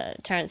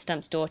Terence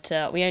Stamp's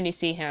daughter, we only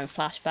see her in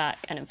flashback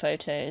and in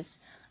photos.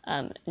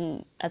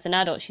 As an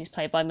adult, she's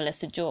played by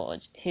Melissa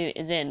George, who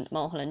is in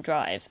Mulholland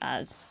Drive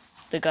as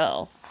the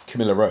girl.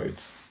 Camilla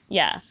Rhodes.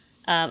 Yeah.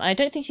 I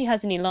don't think she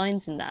has any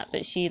lines in that,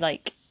 but she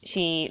lip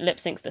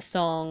syncs the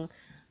song,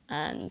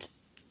 and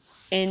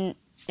in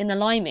the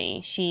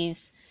Limey,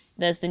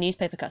 there's the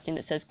newspaper cutting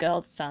that says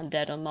 "Girl found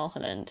dead on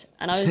Mulholland,"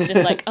 and I was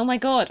just like, "Oh my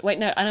god, wait,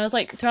 no!" And I was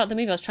like, throughout the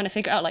movie, I was trying to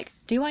figure out like,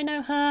 do I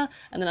know her?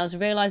 And then I was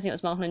realizing it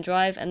was Mulholland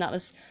Drive, and that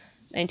was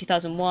in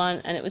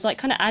 2001, and it was like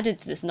kind of added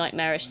to this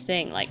nightmarish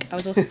thing. Like I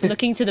was also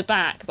looking to the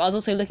back, but I was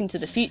also looking to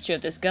the future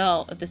of this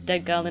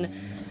dead girl in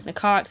a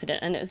car accident,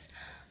 and it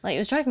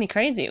was driving me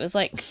crazy. It was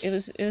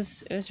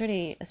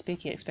really a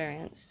spooky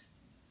experience.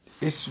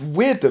 It's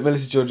weird that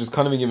Melissa George has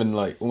kind of been given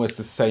like almost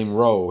the same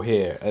role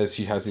here as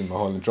she has in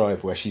Mulholland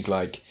Drive, where she's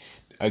like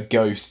a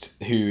ghost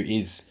who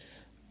is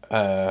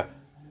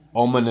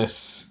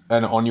ominous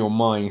and on your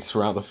mind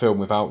throughout the film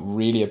without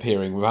really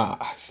appearing,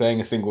 without saying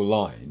a single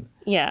line,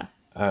 Yeah.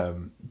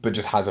 but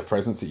just has a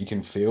presence that you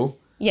can feel.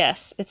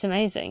 Yes, it's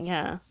amazing.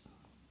 Yeah.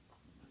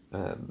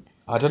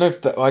 I don't know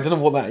I don't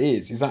know what that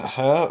is. Is that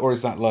her, or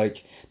is that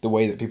like the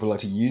way that people like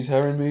to use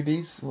her in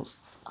movies?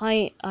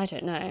 I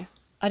don't know.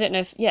 I don't know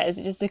if is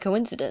it just a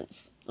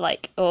coincidence?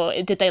 Like, or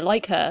did they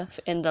like her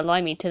in the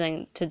Limey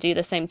to do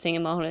the same thing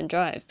in Mulholland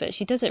Drive? But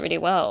she does it really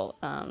well.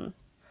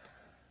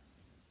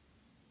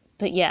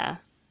 But yeah,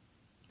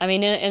 I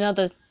mean, in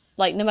other,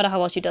 like, no matter how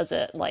well she does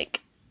it,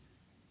 like,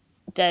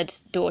 dead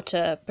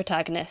daughter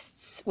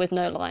protagonists with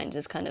no lines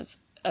is kind of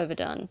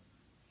overdone.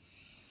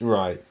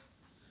 Right.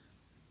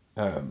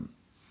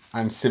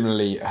 And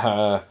similarly,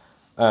 her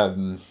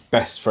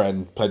best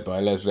friend, played by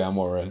Leslie Ann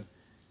Warren,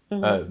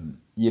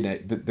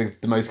 the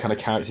most kind of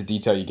character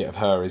detail you get of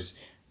her is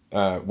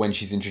when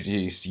she's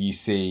introduced,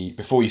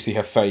 before you see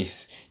her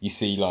face, you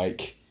see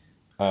like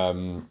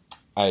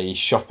a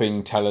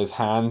shopping teller's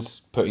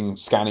hands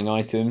scanning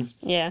items.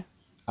 Yeah.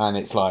 And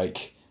it's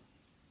like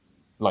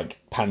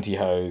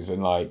pantyhose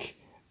and like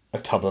a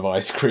tub of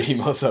ice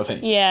cream or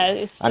something. Yeah,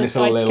 it's a ice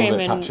little cream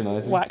bit and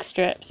patronising. wax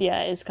strips.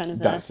 Yeah, it's kind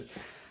of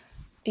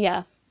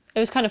yeah. It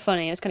was kind of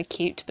funny. It was kind of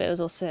cute, but it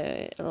was also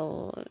a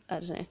little,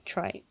 I don't know,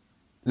 trite.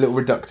 A little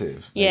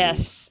reductive. Maybe.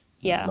 Yes.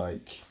 Yeah.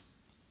 Like,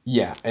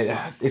 yeah,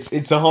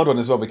 it's a hard one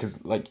as well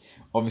because like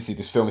obviously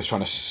this film is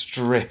trying to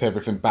strip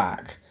everything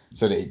back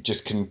so that it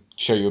just can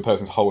show you a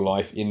person's whole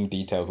life in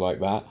details like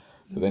that.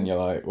 But then you're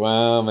like,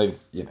 well, maybe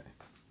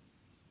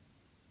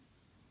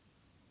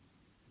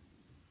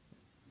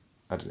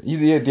I don't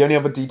know. The only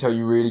other detail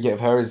you really get of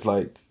her is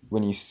like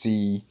when you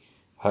see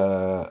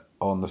her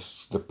on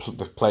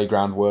the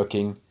playground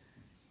working.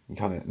 You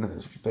kind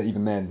of, but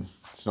even then,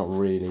 it's not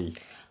really.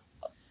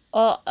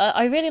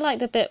 I really like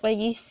the bit where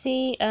you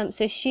see.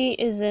 So is she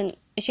an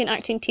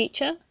acting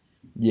teacher?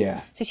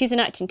 Yeah. So she's an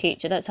acting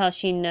teacher. That's how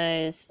she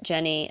knows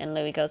Jenny and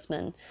Louis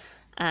Guzman,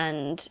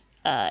 and.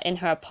 In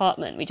her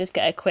apartment, we just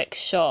get a quick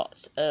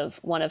shot of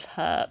one of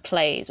her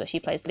plays where she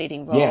plays the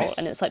leading role,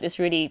 and it's like this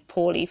really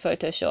poorly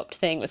photoshopped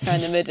thing with her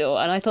in the middle,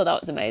 and I thought that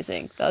was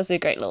amazing. That was a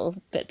great little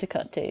bit to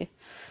cut to.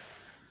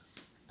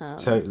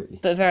 Totally.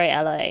 But very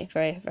LA,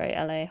 very, very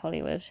LA,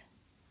 Hollywood.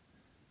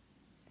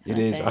 It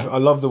is. I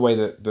love the way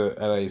that the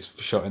LA is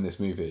shot in this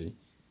movie.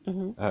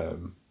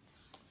 Mm-hmm.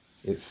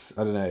 It's,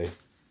 I don't know,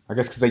 I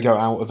guess because they go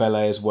out of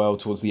LA as well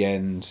towards the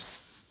end.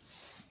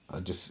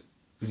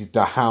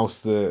 The house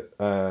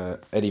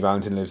that Eddie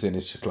Valentin lives in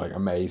is just like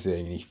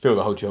amazing, and you feel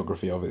the whole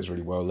geography of it is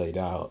really well laid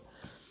out.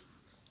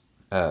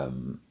 I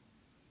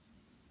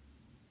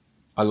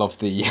love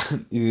the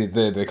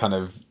the kind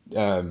of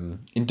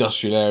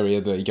industrial area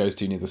that he goes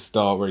to near the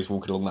start, where he's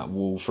walking along that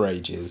wall for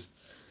ages.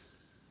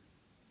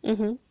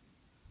 Mhm.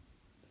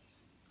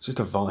 It's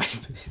just a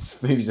vibe.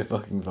 This movie's a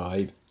fucking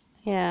vibe.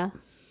 Yeah.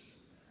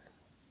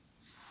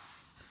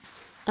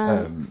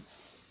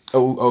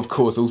 Of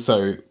course,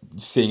 also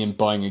seeing him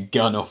buying a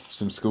gun off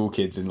some school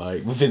kids in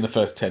like within the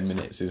first 10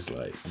 minutes is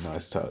like a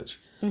nice touch.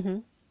 Mm-hmm.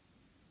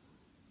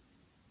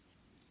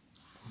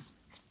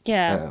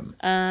 Yeah.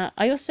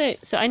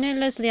 I know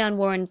Leslie Ann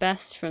Warren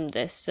best from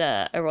this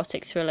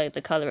erotic thriller,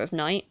 The Color of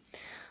Night,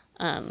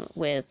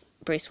 with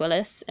Bruce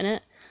Willis in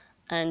it.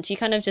 And she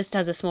kind of just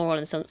has a small role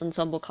in the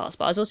ensemble cast.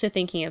 But I was also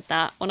thinking of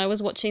that when I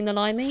was watching The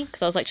Limey,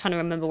 because I was like trying to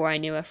remember where I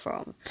knew her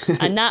from.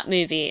 And that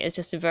movie is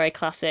just a very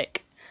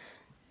classic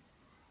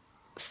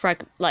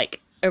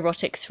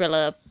erotic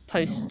thriller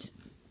post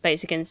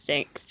Basic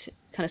Instinct,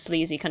 kind of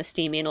sleazy, kind of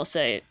steamy, and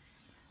also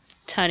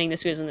turning the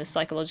screws in this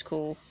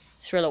psychological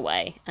thriller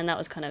way. And that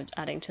was kind of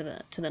adding to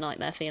the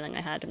nightmare feeling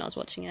I had when I was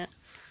watching it.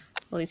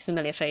 All these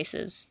familiar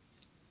faces.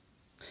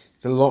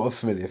 There's a lot of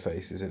familiar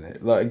faces in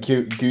it. Like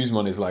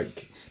Guzman is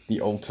like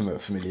the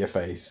ultimate familiar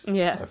face.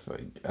 Yeah. I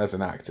think as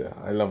an actor,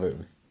 I love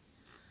him.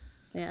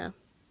 Yeah,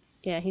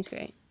 he's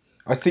great.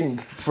 I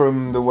think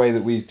from the way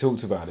that we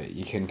talked about it,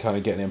 you can kind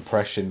of get an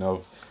impression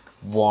of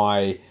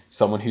why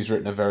someone who's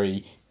written a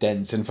very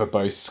dense and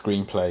verbose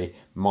screenplay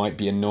might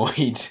be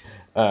annoyed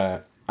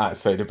at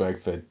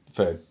Soderbergh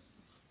for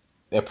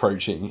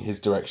approaching his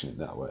direction in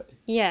that way.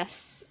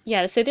 Yes.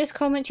 Yeah, so this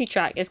commentary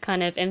track is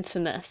kind of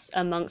infamous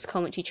amongst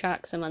commentary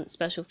tracks, amongst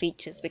special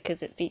features,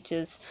 because it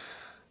features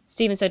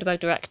Steven Soderbergh,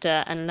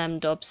 director, and Lem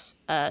Dobbs,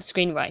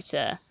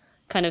 screenwriter,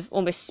 kind of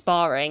almost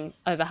sparring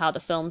over how the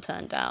film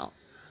turned out.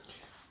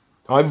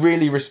 I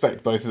really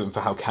respect both of them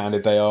for how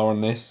candid they are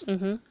on this.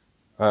 Mm-hmm.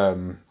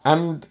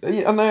 And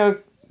they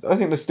are, I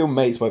think they're still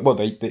mates. But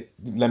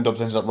Lem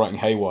Dobbs ended up writing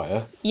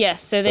Haywire.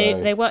 Yes, so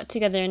they worked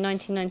together in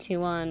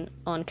 1991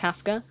 on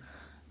Kafka.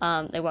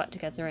 They worked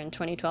together in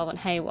 2012 on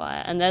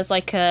Haywire, and there's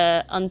like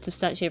a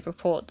unsubstantiated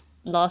report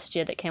last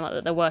year that came out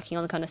that they're working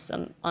on kind of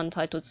some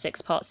untitled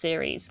 6-part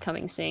series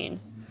coming soon.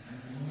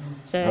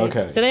 So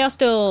they are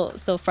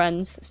still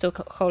friends, still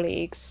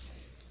colleagues,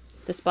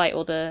 despite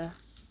all the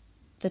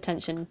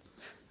tension.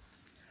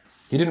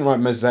 He didn't write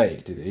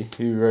Mosaic, did he?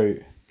 Who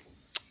wrote?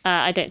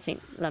 I don't think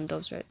Lem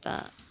Dobbs wrote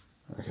that.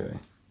 Okay.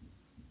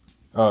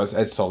 Oh, it's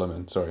Ed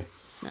Solomon. Sorry.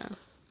 No.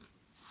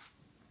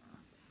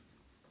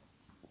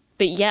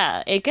 But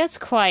yeah, it gets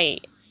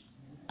quite.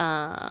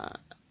 I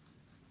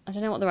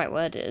don't know what the right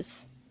word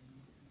is.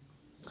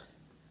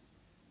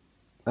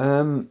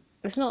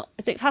 It's not.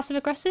 Is it passive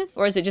aggressive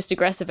or is it just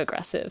aggressive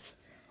aggressive?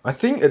 I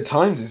think at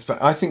times it's.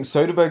 I think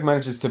Soderbergh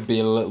manages to be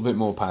a little bit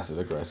more passive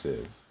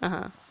aggressive.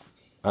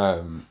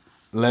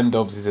 Lem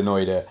Dobbs is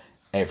annoyed at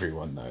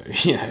everyone though.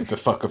 Yeah, the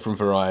fucker from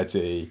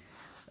Variety,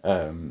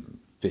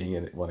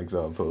 being one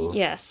example.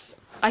 Yes,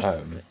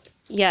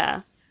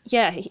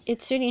 yeah,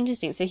 it's really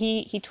interesting. So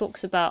he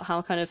talks about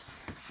how kind of.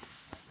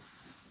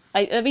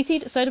 We see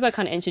Soderbergh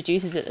kind of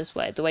introduces it this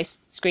way. The way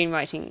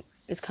screenwriting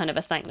is kind of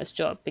a thankless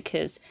job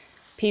because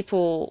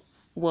people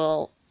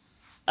will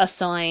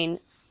assign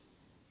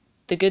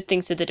the good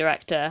things to the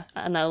director,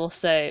 and they'll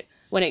also,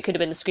 when it could have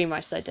been the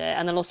screenwriter's idea,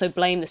 and they'll also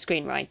blame the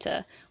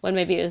screenwriter when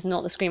maybe it was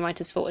not the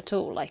screenwriter's fault at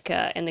all. Like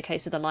in the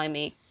case of The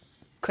Limey,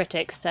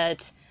 critics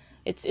said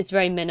it's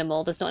very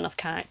minimal. There's not enough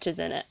characters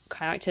in it,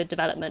 character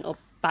development or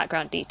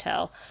background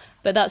detail.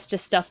 But that's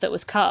just stuff that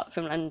was cut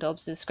from Len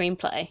Dobbs'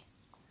 screenplay.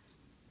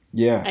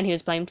 Yeah. And he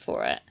was blamed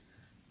for it.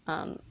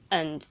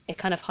 And it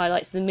kind of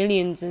highlights the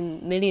millions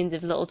and millions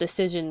of little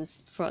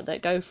decisions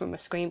that go from a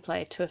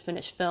screenplay to a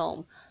finished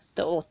film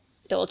that will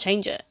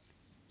change it.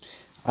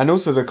 And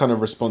also the kind of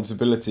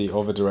responsibility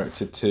of a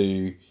director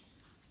to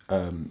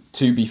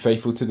be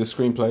faithful to the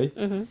screenplay.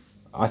 Mm-hmm.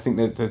 I think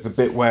that there's a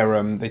bit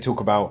where they talk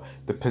about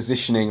the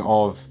positioning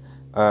of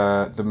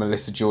the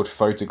Melissa George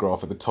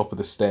photograph at the top of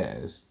the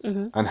stairs,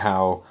 mm-hmm. and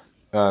how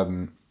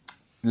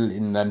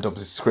in Lem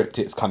Dobbs' script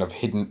it's kind of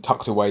hidden,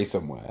 tucked away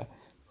somewhere,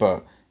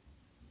 but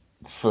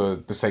for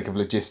the sake of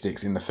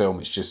logistics in the film,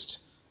 there's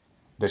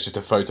just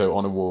a photo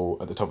on a wall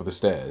at the top of the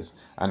stairs,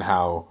 and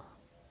how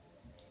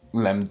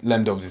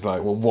Lem Dobbs is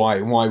like, well,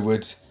 why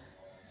would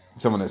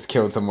someone that's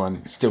killed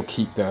someone still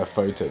keep their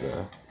photo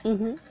there?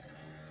 Mm-hmm.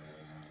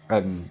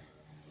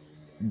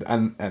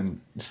 And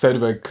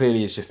Soderbergh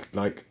clearly is just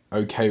like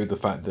okay with the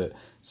fact that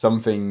some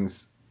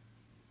things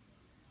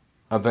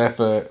are there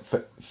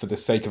for the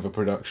sake of a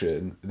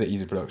production, the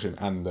ease of production,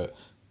 and that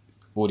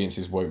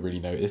audiences won't really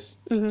notice,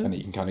 mm-hmm. and that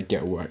you can kind of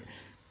get away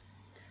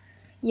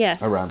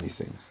around these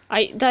things.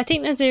 I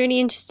think there's a really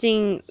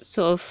interesting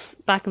sort of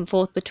back and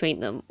forth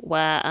between them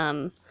where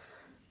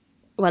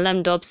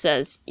Lem Dobbs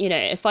says,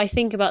 if I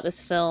think about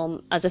this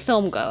film as a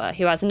film goer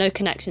who has no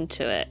connection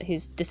to it,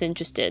 who's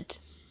disinterested,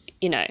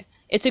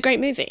 it's a great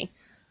movie.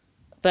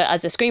 But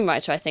as a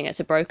screenwriter, I think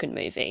it's a broken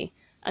movie.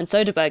 And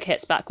Soderbergh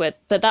hits back with,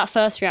 but that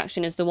first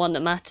reaction is the one that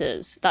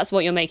matters. That's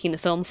what you're making the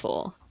film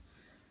for.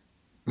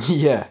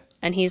 Yeah.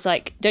 And he's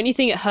like, don't you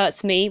think it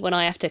hurts me when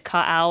I have to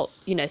cut out,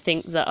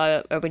 things that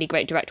are really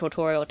great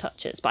directorial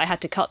touches, but I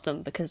had to cut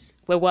them because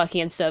we're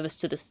working in service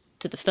to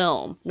the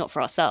film, not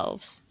for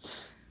ourselves.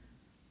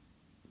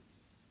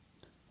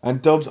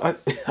 And Dobbs,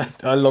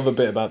 I love a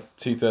bit about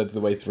 2/3 of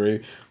the way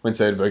through when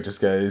Soderbergh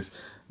just goes,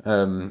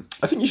 I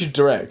think you should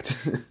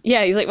direct.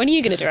 Yeah, he's like, when are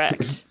you going to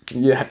direct?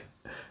 Yeah.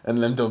 And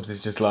Lem Dobbs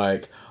is just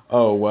like,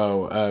 oh,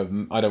 well,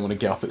 I don't want to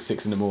get up at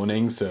 6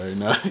 a.m, so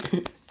no.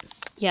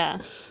 Yeah.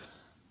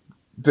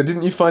 But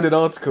didn't you find an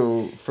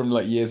article from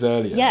like years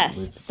earlier?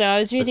 Yes. So I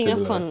was reading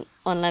up on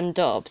Lem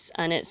Dobbs,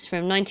 and it's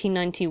from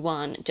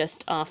 1991,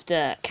 just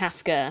after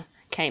Kafka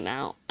came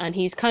out. And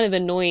he's kind of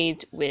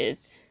annoyed with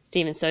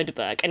Steven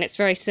Soderbergh, and it's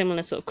very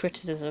similar sort of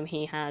criticism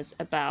he has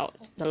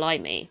about The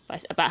Limey,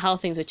 about how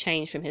things were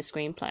changed from his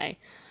screenplay.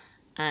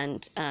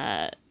 And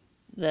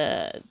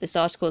this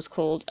article is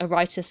called "A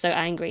Writer So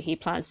Angry He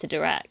Plans to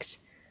Direct,"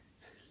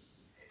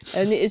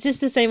 and it's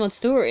just the same old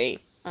story.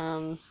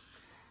 But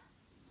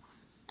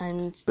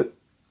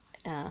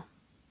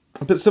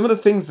some of the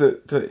things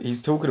that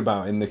he's talking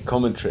about in the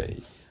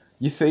commentary,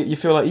 you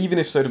feel like even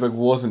if Soderbergh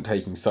wasn't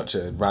taking such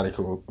a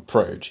radical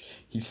approach,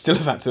 he'd still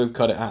have had to have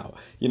cut it out.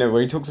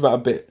 Where he talks about a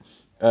bit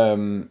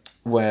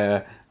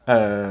where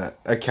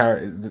a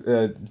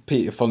character,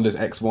 Peter Fonda's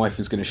ex-wife,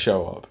 was going to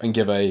show up and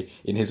give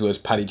in his words,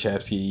 Paddy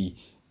Chayefsky,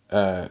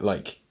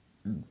 like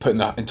putting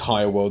the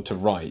entire world to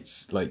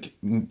rights, like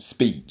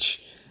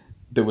speech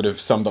that would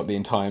have summed up the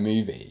entire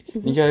movie.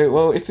 Mm-hmm. You go,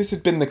 well, if this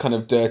had been the kind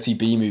of dirty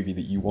B movie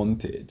that you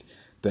wanted,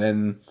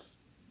 then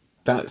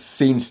that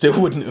scene still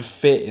wouldn't have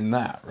fit in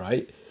that,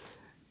 right?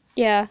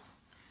 Yeah.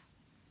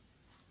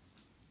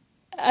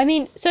 I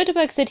mean,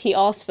 Soderbergh said he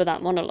asked for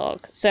that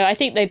monologue, so I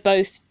think they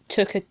both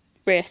took a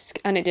risk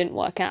and it didn't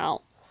work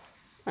out.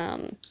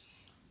 And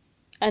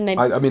then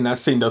I mean, that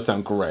scene does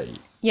sound great.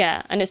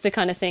 Yeah, and it's the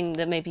kind of thing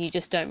that maybe you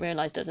just don't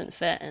realise doesn't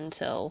fit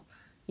until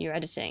you're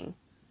editing.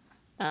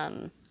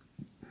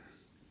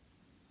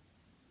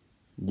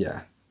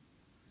 Yeah.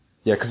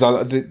 Yeah, because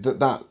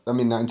that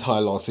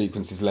entire last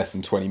sequence is less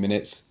than 20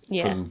 minutes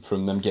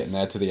from them getting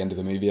there to the end of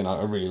the movie, and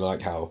I really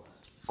like how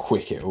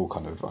quick it all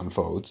kind of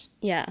unfolds.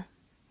 Yeah.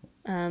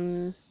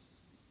 And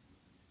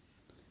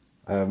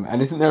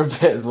isn't there a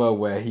bit as well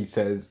where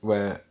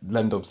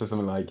Lem Dobbs says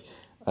something like,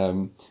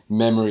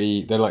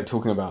 memory, they're like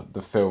talking about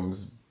the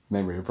film's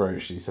memory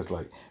approach. He says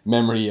like,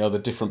 memory are the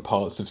different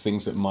parts of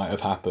things that might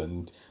have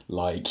happened,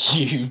 like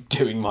you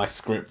doing my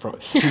script.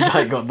 He's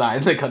like got that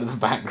in the kind of the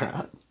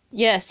background.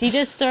 Yes, he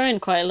does throw in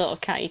quite a lot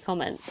of catty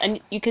comments, and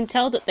you can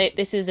tell that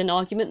this is an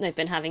argument they've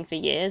been having for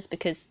years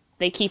because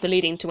they keep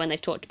alluding to when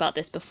they've talked about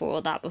this before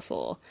or that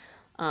before,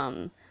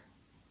 and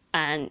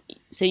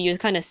so you're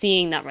kind of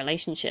seeing that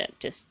relationship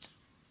just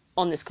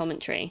on this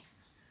commentary,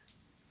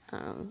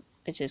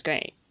 which is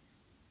great.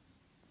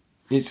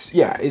 It's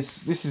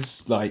this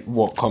is like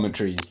what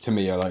commentaries to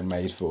me are like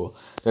made for.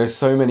 There's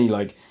so many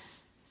like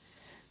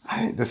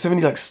there's so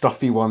many like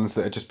stuffy ones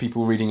that are just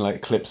people reading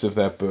like clips of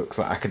their books,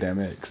 like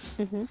academics.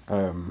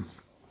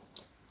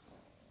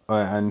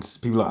 And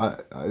people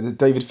like the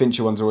David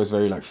Fincher ones are always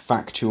very like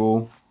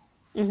factual,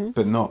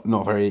 but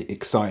not very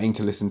exciting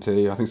to listen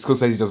to. I think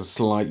Scorsese does a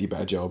slightly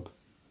better job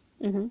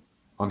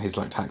on his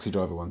like Taxi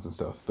Driver ones and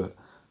stuff, but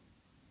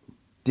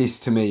this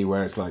to me,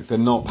 where it's like they're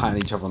not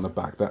patting each other on the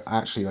back, they're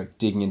actually like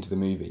digging into the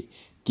movie,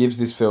 gives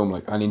this film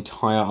like an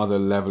entire other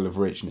level of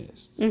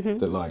richness.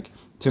 That like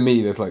to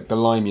me, there's like The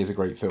Limey is a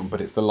great film,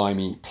 but it's The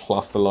Limey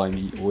plus the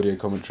Limey audio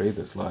commentary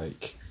that's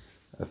like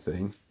a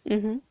thing.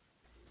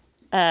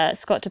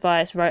 Scott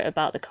Tobias wrote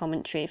about the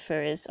commentary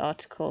for his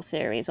article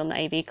series on the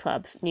AV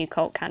Club New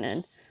Cult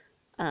Canon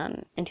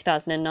in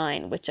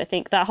 2009, which I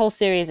think that whole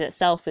series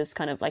itself is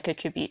kind of like a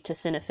tribute to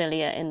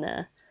cinephilia in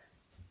the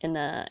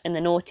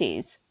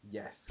noughties.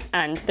 Yes.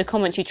 And the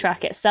commentary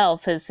track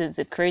itself has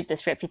accrued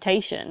this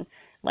reputation,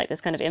 like this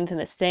kind of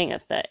infamous thing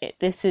of that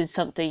this is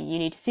something you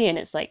need to see, and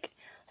it's like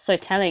so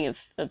telling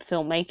of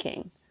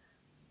filmmaking.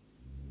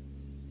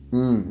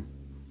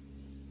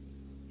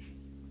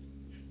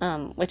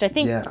 Which I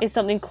think is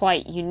something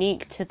quite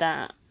unique to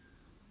that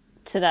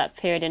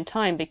period in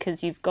time,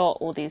 because you've got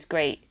all these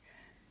great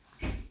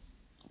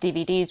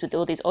DVDs with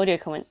all these audio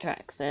comment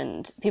tracks,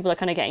 and people are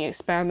kind of getting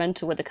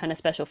experimental with the kind of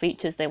special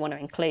features they want to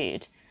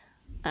include,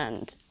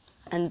 and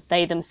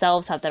they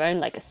themselves have their own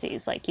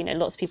legacies. Like, you know,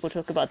 lots of people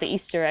talk about the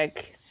Easter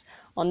eggs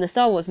on the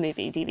Star Wars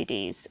movie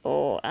DVDs,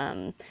 or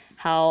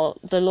how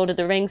the Lord of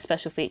the Rings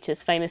special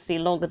features, famously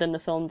longer than the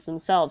films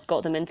themselves,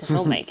 got them into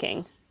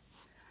filmmaking.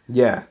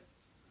 Yeah,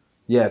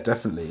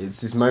 definitely.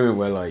 It's this moment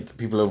where like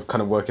people are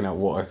kind of working out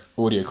what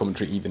audio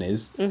commentary even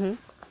is.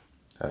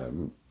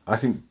 I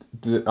think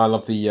I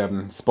love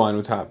the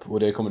Spinal Tap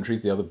audio commentary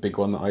is the other big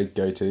one that I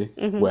go to,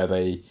 where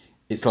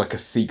it's like a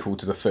sequel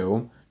to the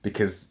film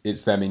because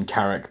it's them in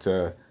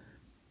character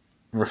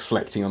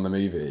reflecting on the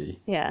movie.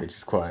 Yeah. Which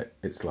is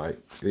it's like,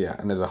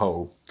 and there's a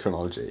whole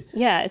chronology.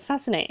 Yeah, it's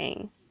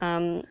fascinating.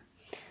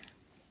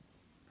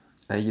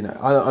 You know,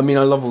 I mean,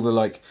 I love all the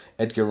like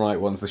Edgar Wright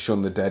ones, the Shaun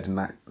of the Dead and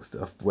that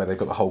stuff, where they've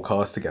got the whole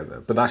cast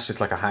together. But that's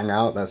just like a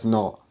hangout. That's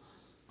not.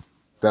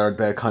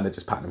 They're kind of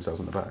just patting themselves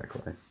on the back,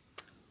 right?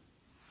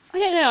 I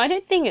don't know. I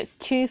don't think it's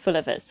too full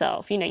of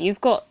itself. You know,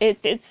 you've got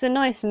it's a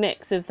nice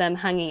mix of them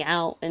hanging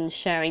out and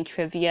sharing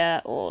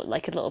trivia, or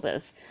like a little bit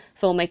of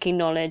filmmaking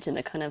knowledge and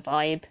the kind of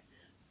vibe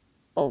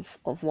of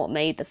what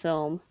made the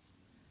film.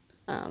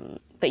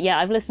 But yeah,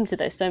 I've listened to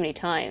those so many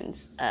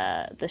times.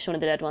 The Shaun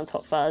of the Dead ones,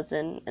 Hot Fuzz,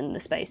 and the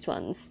Space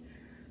ones.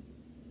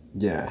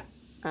 Yeah.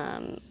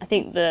 I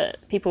think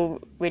that people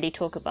really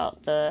talk about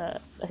I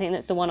think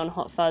that's the one on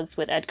Hot Fuzz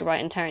with Edgar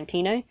Wright and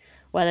Tarantino,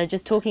 where they're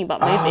just talking about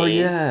movies. Oh,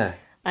 yeah.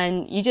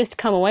 And you just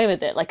come away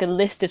with it, like a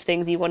list of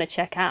things you want to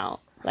check out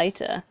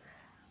later.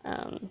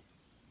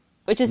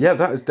 Which is... Yeah,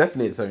 that is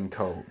definitely its own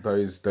cult,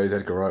 those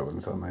Edgar Wright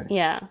ones, aren't they?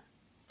 Yeah.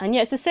 And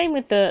yeah, it's the same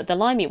with the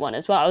Limey one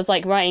as well. I was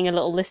like writing a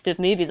little list of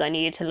movies I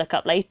needed to look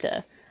up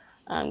later,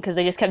 because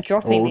they just kept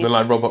dropping the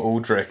like Robert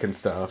Aldrich and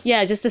stuff.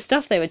 Yeah, just the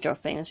stuff they were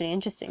dropping was really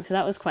interesting. So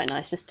that was quite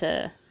nice just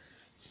to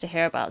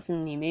hear about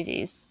some new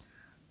movies.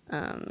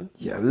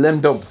 Yeah, Lem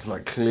Dobbs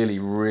like clearly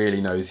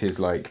really knows his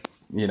like,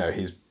 you know,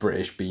 his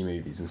British B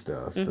movies and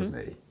stuff, doesn't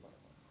he?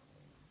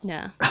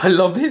 Yeah. I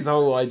love his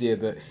whole idea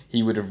that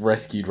he would have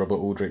rescued Robert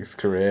Aldrich's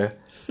career.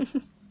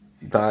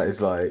 That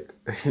is like,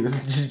 do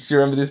you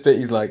remember this bit?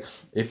 He's like,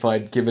 if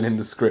I'd given him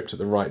the script at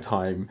the right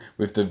time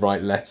with the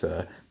right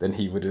letter, then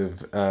he would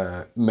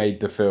have made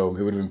the film.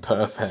 It would have been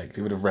perfect.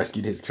 It would have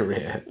rescued his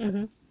career.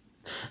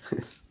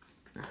 It's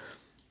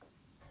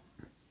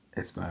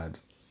mad.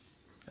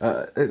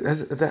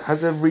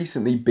 Has there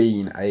recently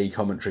been a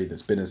commentary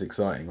that's been as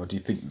exciting, or do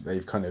you think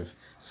they've kind of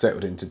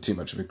settled into too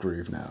much of a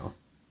groove now?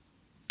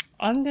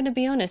 I'm going to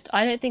be honest,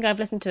 I don't think I've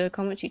listened to a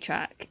commentary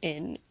track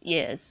in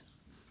years.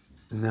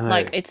 No.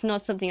 Like, it's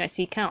not something I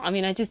seek out. I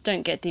mean, I just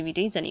don't get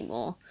DVDs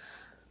anymore.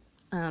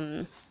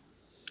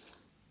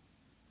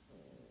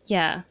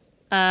 Yeah.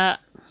 I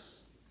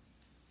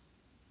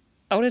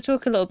want to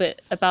talk a little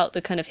bit about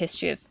the kind of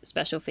history of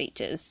special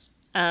features.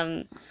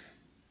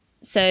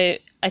 So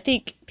I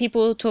think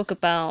people talk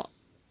about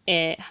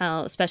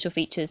how special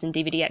features and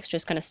DVD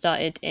extras kind of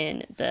started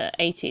in the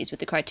 80s with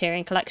the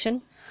Criterion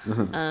Collection.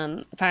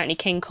 Apparently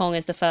King Kong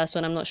is the first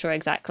one, I'm not sure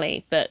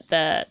exactly, but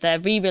they're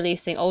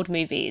re-releasing old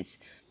movies,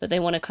 but they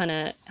want to kind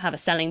of have a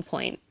selling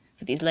point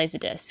for these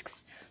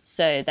laserdiscs.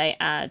 So they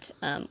add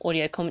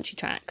audio commentary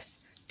tracks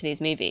to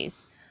these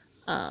movies.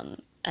 And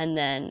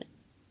then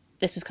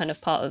this was kind of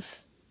part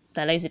of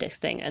their laserdisc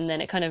thing. And then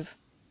it kind of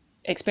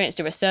experienced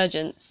a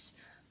resurgence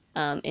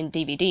in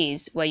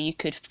DVDs, where you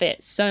could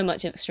fit so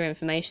much extra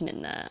information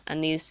in there,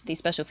 and these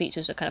special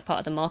features are kind of part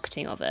of the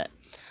marketing of it.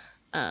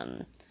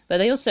 But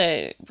they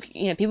also,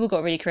 people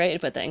got really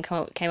creative with it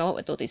and came up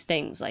with all these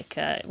things. Like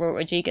Robert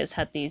Rodriguez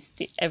had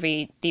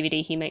every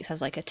DVD he makes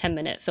has like a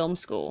 10-minute film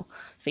score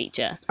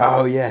feature.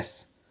 Oh,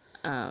 yes.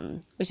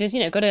 Which is,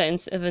 got to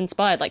have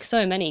inspired like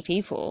so many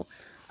people.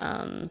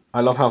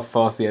 I love how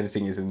fast the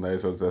editing is in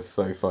those ones. They're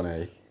so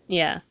funny.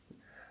 Yeah.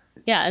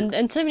 Yeah,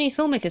 and so many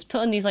filmmakers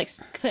put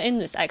in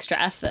this extra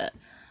effort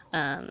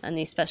and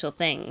these special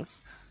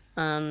things.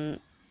 And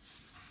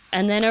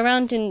then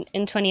around in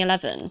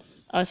 2011,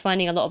 I was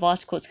finding a lot of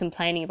articles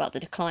complaining about the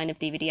decline of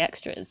DVD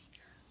extras.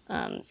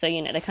 So,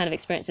 they kind of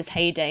experienced this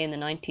heyday in the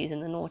 90s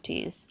and the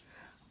noughties.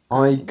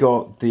 I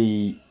got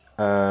the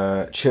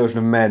Children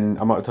of Men.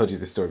 I might have told you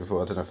this story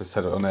before. I don't know if I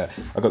said it on air.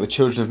 I got the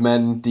Children of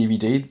Men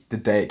DVD the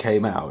day it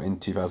came out in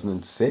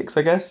 2006,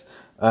 I guess.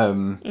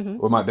 Or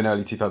it might have been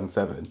early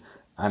 2007.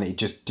 And it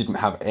just didn't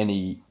have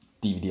any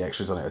DVD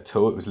extras on it at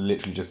all. It was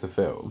literally just a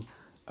film.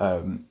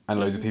 And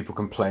loads of people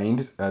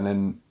complained. And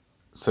then,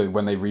 so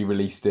when they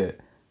re-released it,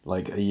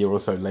 like a year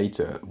or so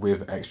later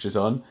with extras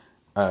on,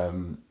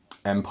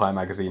 Empire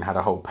magazine had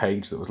a whole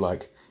page that was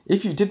like,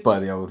 if you did buy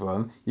the old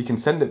one, you can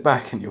send it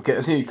back and you'll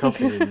get a new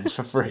copy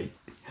for free.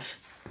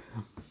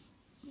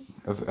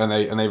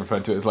 And they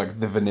referred to it as like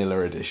the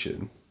vanilla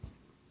edition.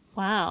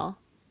 Wow.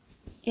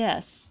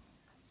 Yes.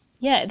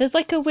 Yeah, there's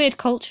like a weird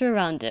culture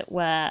around it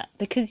where,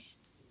 because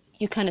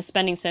you're kind of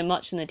spending so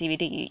much on the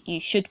DVD, you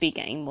should be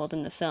getting more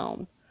than the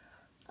film.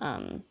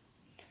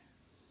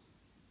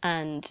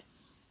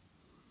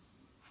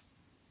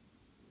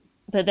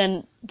 But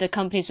then the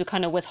companies would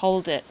kind of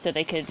withhold it so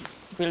they could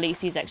release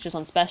these extras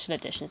on special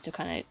editions to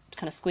kind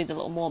of squeeze a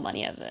little more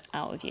money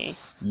out of you.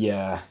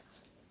 Yeah.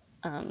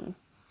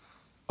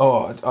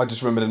 I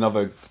just remembered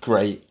another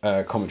great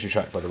commentary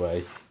track, by the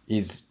way,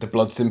 is the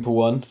Blood Simple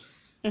one.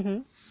 Mm-hmm.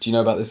 Do you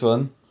know about this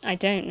one? I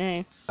don't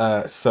know.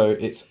 So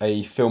it's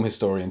a film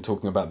historian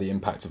talking about the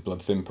impact of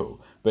Blood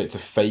Simple, but it's a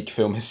fake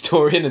film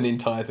historian and the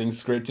entire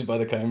thing's scripted by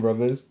the Coen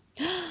brothers.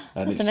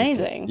 And That's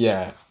amazing.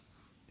 Yeah.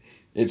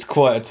 It's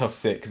quite a tough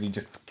sit because he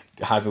just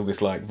has all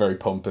this like very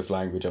pompous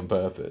language on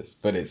purpose,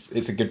 but it's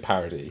a good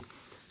parody.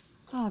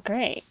 Oh,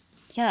 great.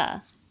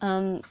 Yeah.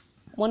 One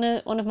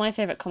of my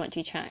favourite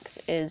commentary tracks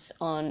is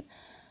on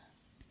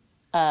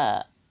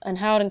and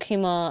Harold and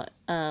Kumar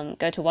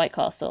go to White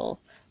Castle.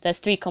 There's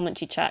 3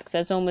 commentary tracks.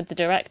 There's one with the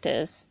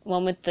directors,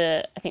 one with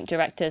the, I think,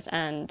 directors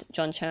and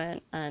John Cho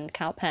and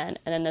Kal Penn,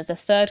 and then there's a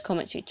 3rd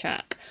commentary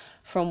track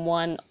from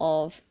one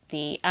of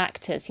the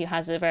actors who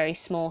has a very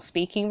small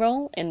speaking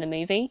role in the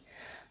movie.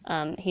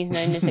 He's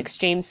known as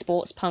Extreme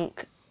Sports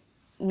Punk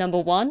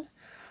 #1,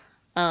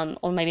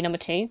 or maybe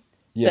 #2.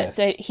 Yeah. But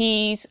so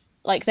he's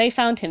like, they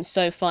found him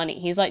so funny.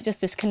 He's like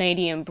just this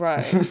Canadian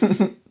bro.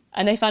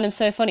 And they found him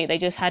so funny, they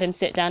just had him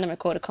sit down and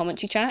record a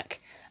commentary track.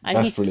 And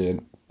That's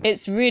brilliant.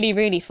 It's really,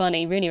 really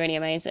funny, really, really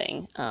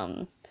amazing.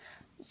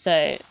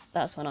 So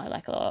that's one I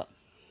like a lot.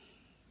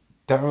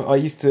 I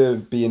used to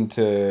be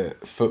into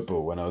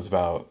football when I was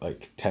about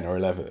like 10 or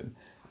 11.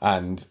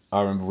 And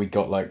I remember we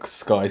got like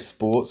Sky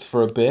Sports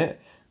for a bit.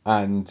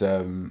 And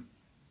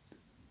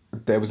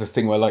there was a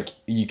thing where like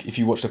if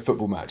you watched a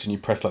football match and you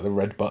pressed like the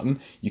red button,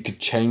 you could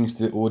change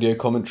the audio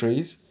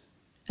commentaries.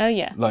 Oh,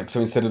 yeah. Like, so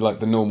instead of like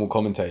the normal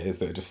commentators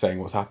that are just saying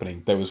what's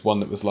happening, there was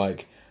one that was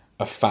like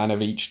a fan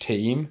of each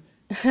team.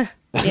 And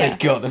they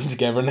got them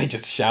together and they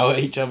just shout at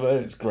each other.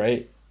 It's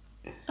great.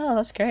 Oh,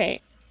 that's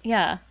great.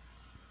 Yeah.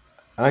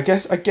 And I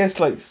guess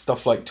like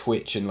stuff like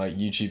Twitch and like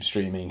YouTube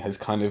streaming has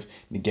kind of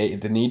negated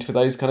the need for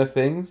those kind of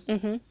things.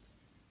 Mm-hmm.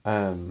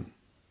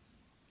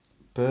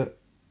 But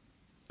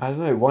I don't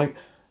know, why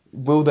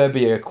will there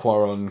be a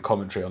Quaron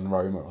commentary on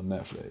Roma on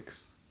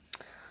Netflix?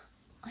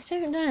 I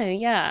don't know.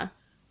 Yeah.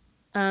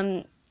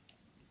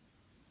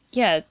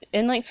 Yeah,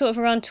 in like sort of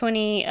around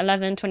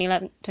 2011,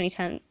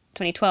 2010,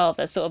 2012,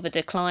 there's sort of a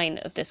decline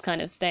of this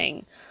kind of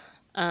thing.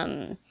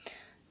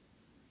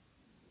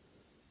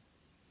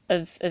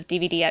 Of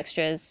DVD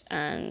extras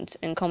and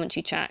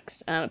commentary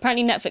tracks.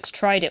 Apparently Netflix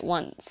tried it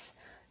once.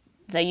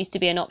 There used to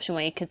be an option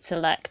where you could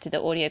select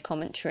the audio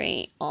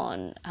commentary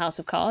on House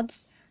of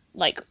Cards,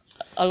 like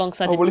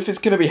alongside. Well, if it's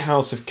going to be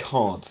House of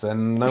Cards,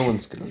 then no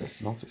one's going to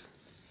listen, obviously.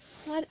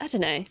 I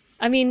don't know.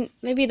 I mean,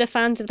 maybe the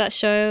fans of that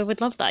show would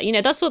love that.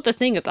 That's what the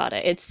thing about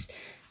it. It's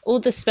all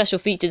the special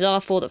features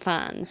are for the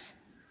fans.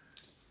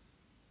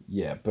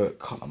 Yeah, but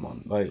come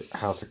on, like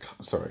House of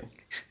Cards. Sorry.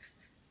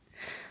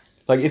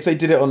 Like if they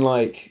did it on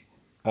like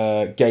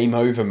Game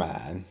Over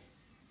Man,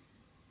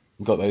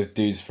 got those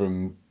dudes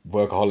from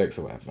Workaholics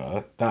or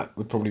whatever, that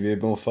would probably be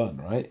more fun,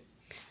 right?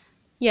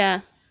 Yeah.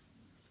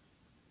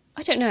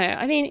 I don't know.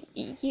 I mean,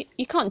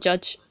 you can't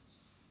judge.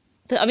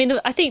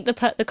 I think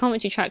the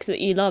commentary tracks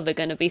that you love are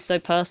going to be so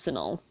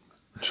personal.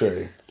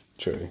 True.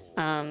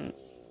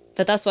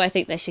 But that's why I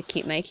think they should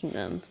keep making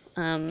them.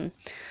 But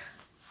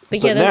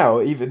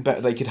now even better,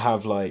 they could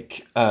have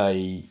like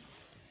a,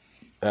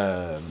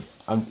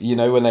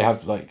 when they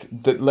have like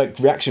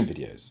reaction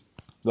videos,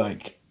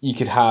 like you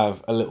could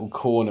have a little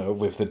corner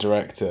with the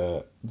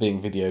director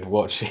being videoed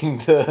watching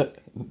the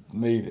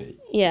movie,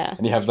 Yeah.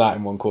 and you have that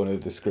in one corner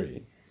of the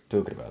screen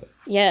talking about it.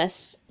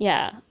 Yes.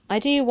 Yeah. I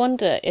do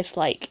wonder if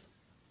like,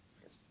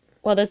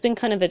 well, there's been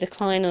kind of a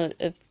decline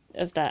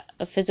of that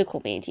of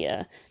physical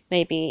media.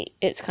 Maybe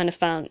it's kind of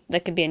found there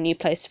could be a new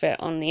place for it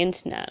on the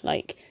internet,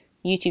 like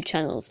YouTube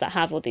channels that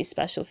have all these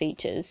special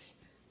features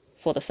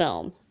for the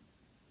film.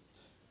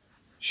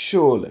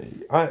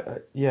 Surely,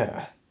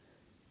 yeah.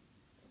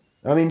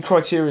 I mean,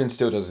 Criterion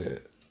still does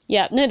it.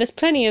 Yeah, no, there's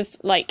plenty of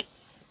like,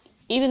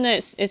 even though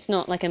it's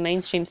not like a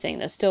mainstream thing,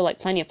 there's still like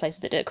plenty of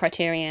places that do it.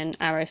 Criterion,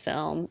 Arrow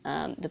Film,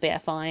 the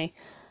BFI,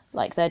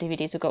 like their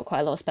DVDs have got quite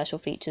a lot of special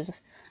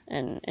features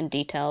and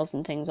details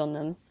and things on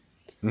them.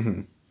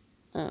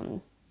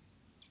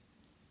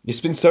 It's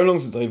been so long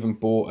since I even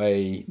bought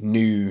a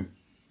new,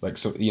 like,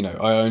 so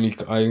I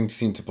only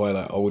seem to buy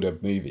like older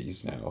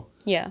movies now.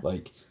 Yeah,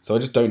 Like, so I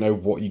just don't know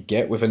what you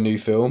get with a new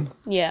film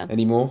yeah.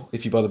 anymore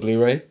if you buy the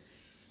Blu-ray.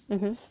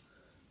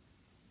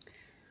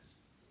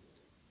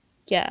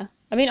 Yeah,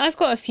 I mean, I've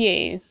got a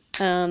few,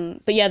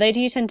 but yeah, they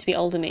do tend to be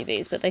older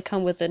movies, but they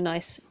come with a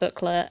nice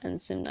booklet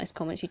and some nice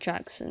commentary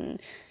tracks and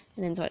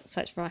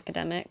insights for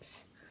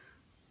academics.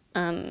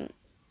 When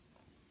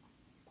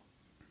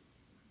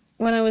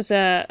I was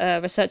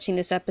researching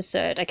this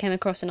episode, I came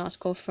across an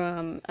article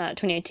from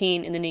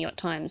 2018 in the New York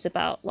Times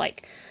about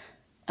like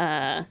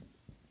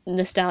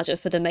nostalgia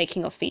for the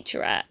making of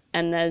featurette,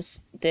 and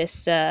there's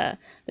this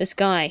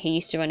guy who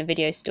used to run a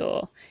video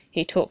store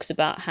who talks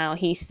about how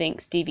he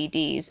thinks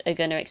DVDs are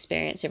going to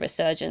experience a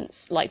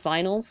resurgence like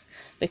vinyls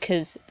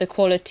because the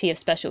quality of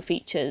special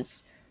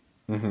features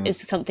is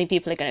something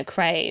people are going to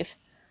crave,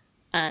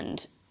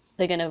 and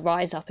they're going to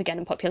rise up again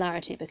in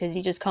popularity because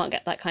you just can't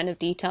get that kind of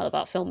detail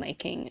about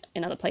filmmaking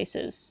in other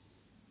places.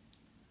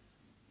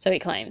 So he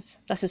claims.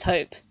 That's his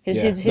hope. No,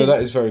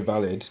 that is very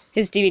valid.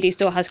 His DVD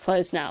store has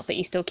closed now, but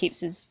he still keeps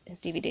his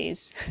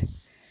DVDs.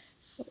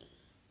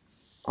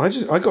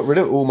 I got rid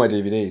of all my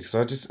DVDs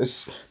because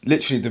it's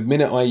literally the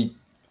minute I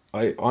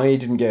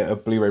didn't get a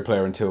Blu-ray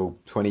player until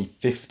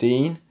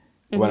 2015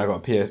 when I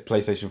got a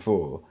PlayStation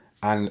 4,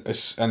 and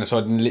so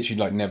I'd literally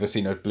like never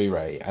seen a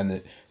Blu-ray,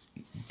 and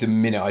the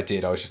minute I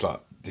did, I was just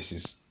like,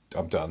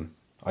 I'm done.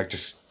 I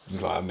just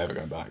was like, I'm never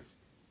going back.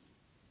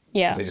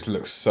 Yeah. They just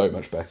look so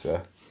much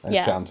better and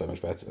sound so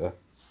much better.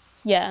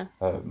 Yeah.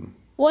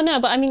 Well,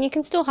 no, but I mean, you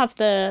can still have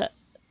the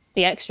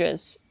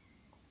extras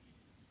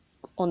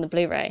on the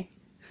Blu-ray.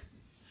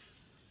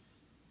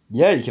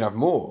 Yeah, you can have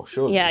more,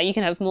 surely. Yeah, you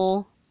can have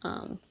more.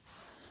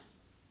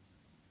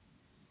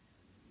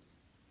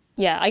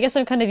 Yeah, I guess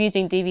I'm kind of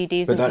using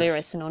DVDs and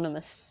Blu-ray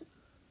synonymous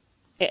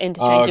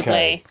interchangeably. Oh,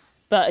 okay.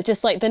 But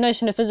just like the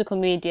notion of physical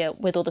media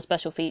with all the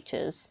special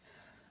features.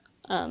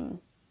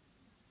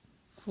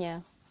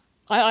 Yeah.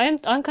 I'm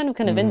kind of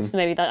convinced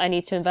maybe that I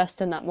need to invest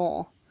in that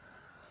more.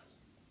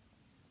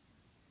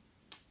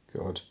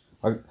 God.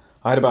 I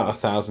had about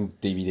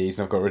 1,000 DVDs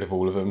and I've got rid of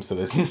all of them, so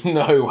there's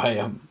no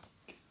way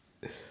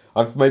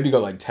I've maybe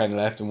got like 10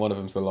 left and one of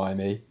them's the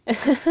Limey.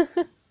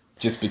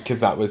 Just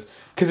because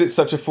it's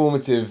such a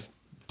formative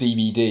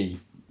DVD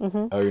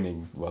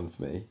owning one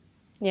for me.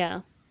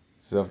 Yeah.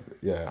 So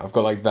I've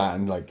got like that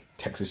and like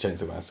Texas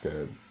Chainsaw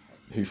Massacre and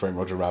Who Framed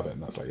Roger Rabbit,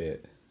 and that's like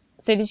it.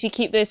 So did you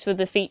keep those for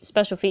the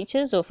special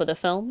features or for the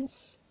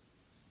films?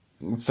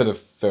 For the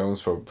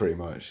films, probably pretty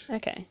much.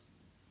 Okay.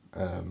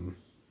 Trying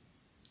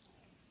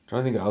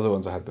to think of other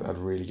ones I had that had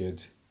really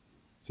good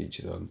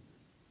features on.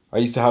 I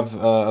used to have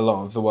a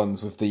lot of the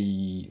ones with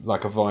the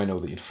like a vinyl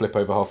that you'd flip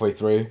over halfway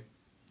through.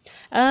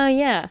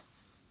 Yeah.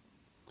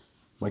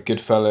 My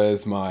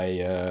Goodfellas,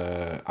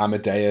 my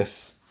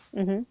Amadeus.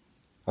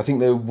 I think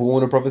the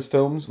Warner Brothers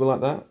films were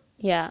like that.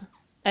 Yeah.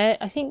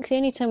 I think the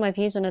only time I've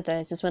used one of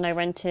those is when I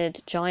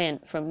rented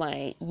Giant from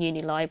my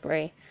uni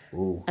library.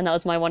 Ooh. And that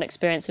was my one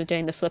experience of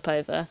doing the flip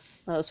over.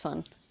 That was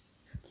fun.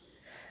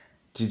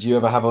 Did you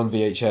ever have on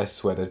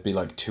VHS where there'd be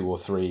like 2 or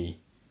 3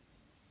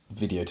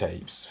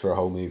 videotapes for a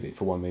whole movie,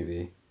 for one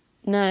movie?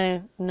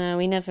 No,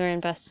 we never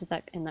invested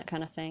in that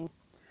kind of thing.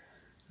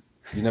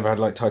 You never had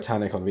like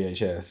Titanic on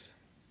VHS?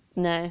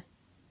 No.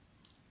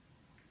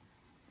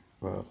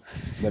 Well,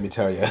 let me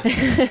tell you,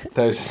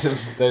 those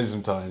are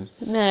some times.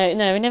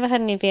 No, we never had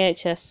any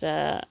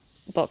VHS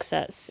box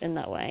sets in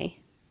that way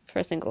for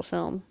a single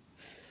film.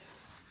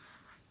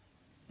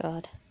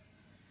 God.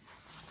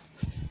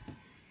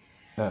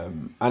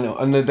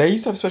 And they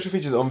used to have special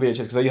features on VHS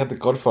because they had The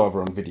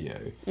Godfather on video,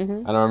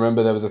 and I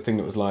remember there was a thing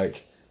that was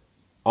like,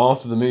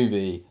 after the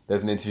movie,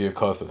 there's an interview of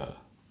Coppola.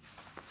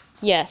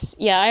 Yes,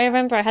 yeah, I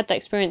remember I had that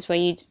experience where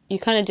you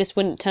kind of just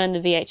wouldn't turn the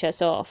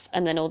VHS off,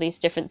 and then all these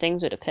different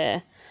things would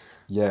appear.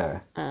 Yeah.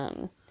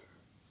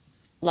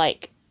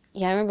 Like,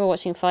 yeah, I remember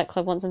watching Fight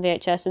Club once on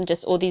VHS, and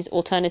just all these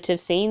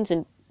alternative scenes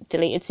and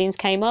deleted scenes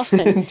came up,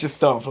 and just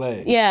start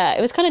playing. Yeah,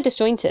 it was kind of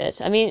disjointed.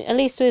 I mean, at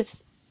least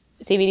with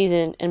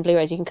DVDs and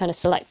Blu-rays, you can kind of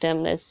select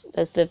them. There's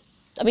there's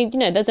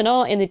an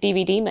art in the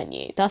DVD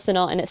menu. That's an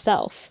art in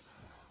itself.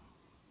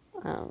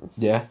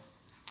 Yeah.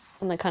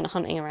 And they're kind of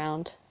hunting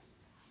around.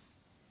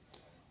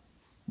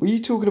 Were you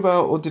talking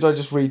about, or did I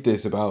just read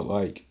this about,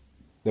 like,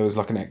 there was,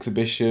 like, an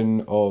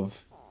exhibition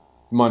of...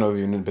 Might not have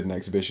even been an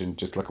exhibition,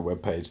 just, like, a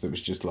webpage that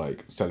was just,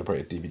 like,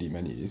 celebrated DVD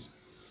menus.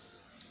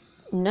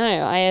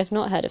 No, I have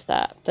not heard of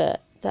that,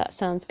 but that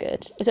sounds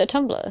good. Is it a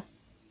Tumblr?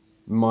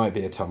 Might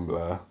be a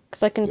Tumblr.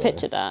 Because I can to be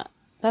picture honest. that.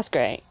 That's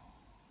great.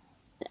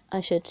 I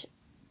should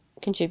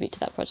contribute to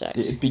that project.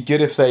 It'd be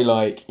good if they,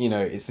 like, you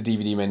know, it's the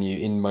DVD menu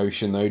in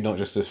motion, though, not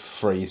just a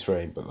freeze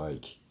frame, but,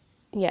 like,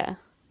 Yeah,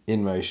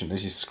 in motion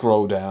as you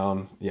scroll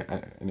down.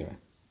 Yeah, anyway.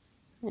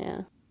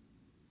 yeah.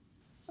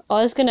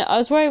 I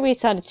was worried we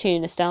sounded too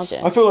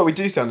nostalgic. I feel like we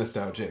do sound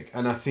nostalgic,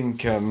 and I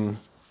think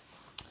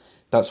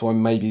that's why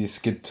maybe it's a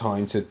good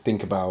time to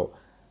think about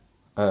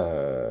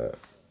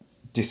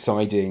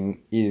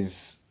deciding,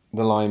 is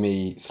the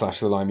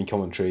Limey/the Limey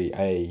commentary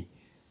a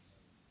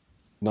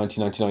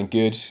 1999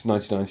 good,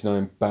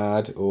 1999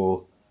 bad,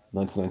 or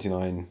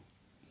 1999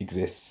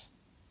 exists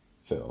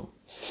film?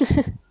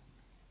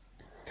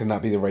 Can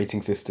that be the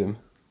rating system?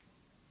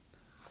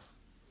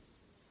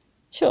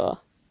 Sure.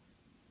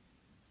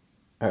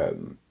 I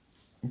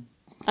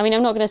mean,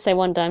 I'm not going to say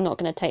one day I'm not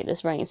going to take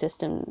this rating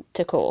system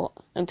to court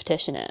and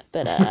petition it,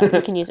 but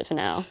we can use it for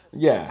now.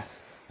 Yeah.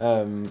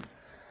 I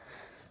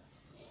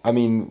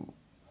mean,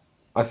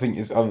 I think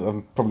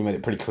I've probably made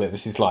it pretty clear.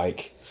 This is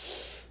like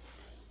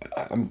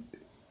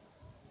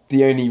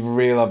the only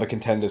real other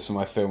contenders for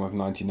my film of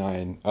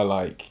 '99 are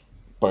like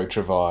Beau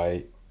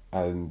Travail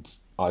and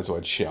Eyes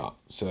Wide Shut.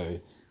 So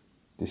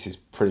this is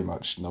pretty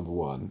much number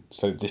one.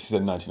 So this is a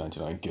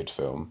 1999 good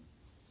film.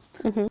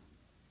 Mm-hmm.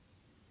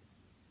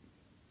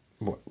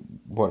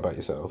 What about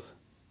yourself?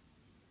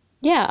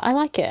 Yeah, I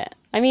like it.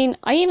 I mean,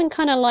 I even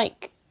kind of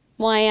like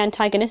my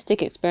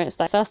antagonistic experience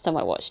the first time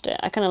I watched it.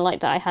 I kind of like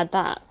that I had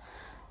that,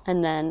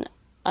 and then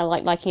I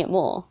like liking it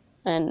more.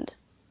 And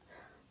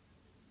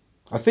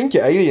I think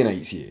it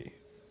alienates you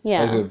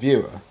as a yeah,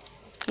 viewer.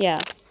 yeah,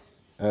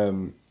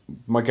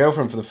 My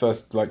girlfriend for the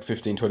first like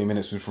 15-20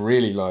 minutes was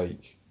really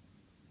like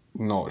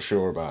not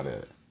sure about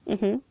it.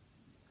 mm-hmm.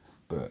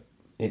 But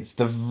it's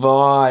the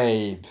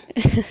vibe.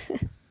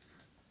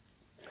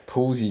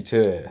 Pulls you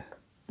to it.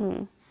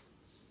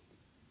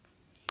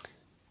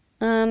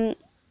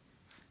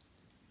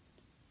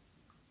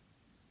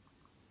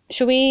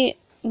 Shall we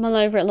mull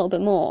over it a little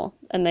bit more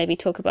and maybe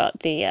talk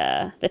about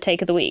the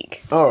take of the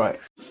week? All right.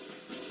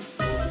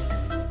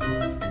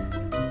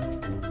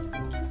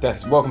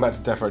 Welcome back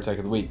to Death Row Take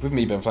of the Week with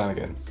me, Ben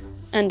Flanagan.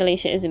 And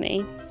Alicia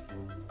Izumi.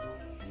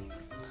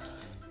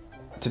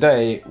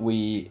 Today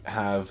we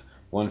have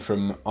one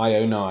from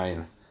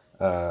IO9,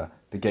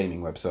 the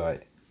gaming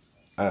website.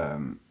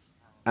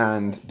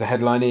 And the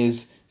headline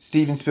is,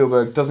 Steven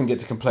Spielberg doesn't get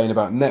to complain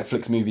about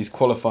Netflix movies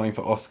qualifying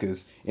for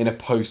Oscars in a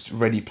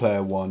post-Ready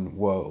Player One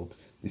world.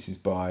 This is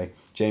by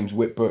James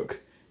Whitbrook,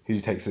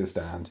 who takes a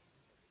stand.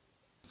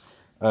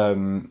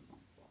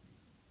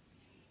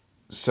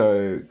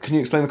 So, can you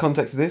explain the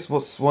context of this?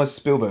 Why is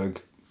Spielberg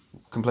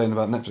complaining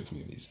about Netflix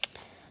movies?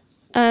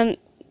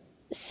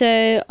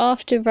 So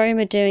after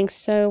Roma doing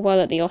so well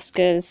at the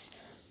Oscars,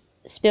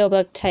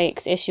 Spielberg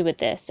takes issue with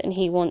this, and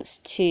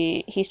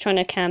he's trying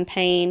to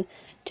campaign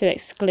to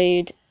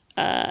exclude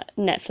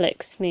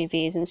Netflix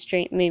movies and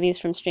movies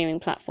from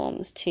streaming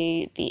platforms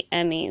to the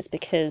Emmys,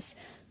 because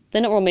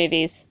they're not real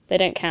movies. They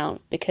don't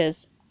count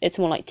because it's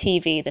more like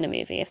TV than a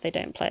movie if they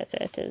don't play at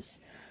theatres.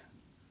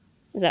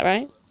 Is that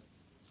right?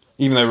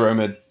 Even though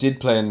Roma did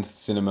play in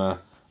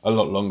cinema a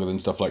lot longer than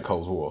stuff like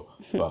Cold War,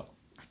 but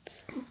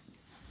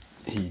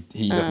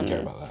he doesn't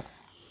care about that.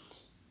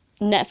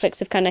 Netflix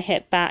have kind of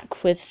hit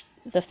back with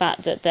the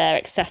fact that they're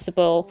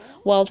accessible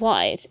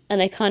worldwide, and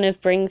they kind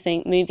of bring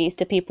movies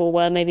to people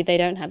where maybe they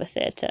don't have a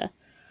theatre.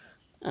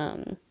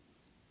 And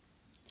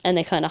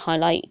they kind of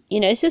highlight,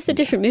 it's just a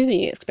different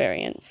movie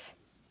experience.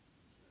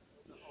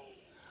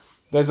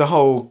 There's a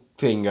whole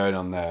thing going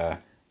on there.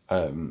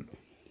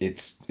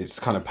 It's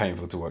kind of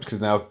painful to watch,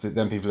 because now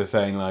then people are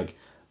saying like,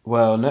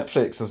 well,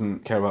 Netflix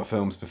doesn't care about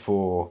films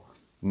before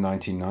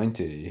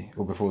 1990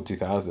 or before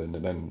 2000,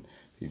 and then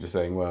people are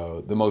saying,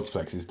 well, the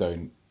multiplexes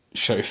don't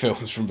show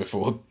films from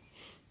before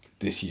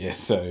this year,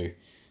 so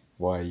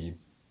why are you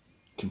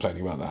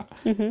complaining about that?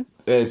 Mm-hmm.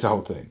 It's a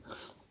whole thing.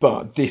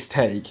 But this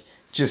take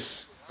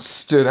just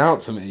stood out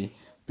to me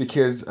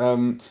because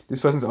this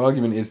person's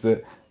argument is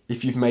that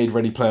if you've made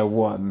Ready Player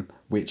One,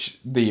 which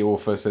the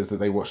author says that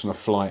they watched on a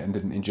flight and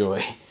didn't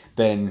enjoy,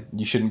 then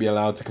you shouldn't be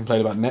allowed to complain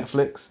about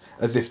Netflix,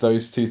 as if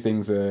those two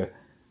things are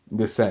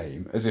the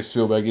same, as if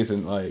Spielberg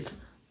isn't like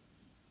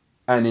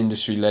an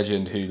industry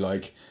legend who,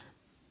 like,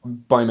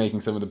 by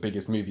making some of the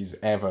biggest movies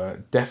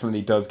ever,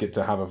 definitely does get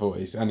to have a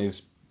voice and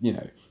is,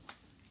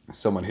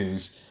 someone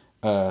who's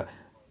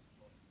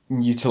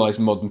utilised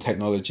modern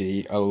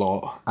technology a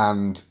lot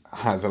and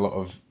has a lot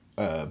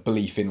of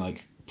belief in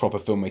like proper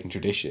filmmaking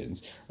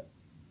traditions.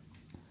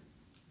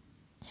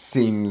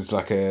 Seems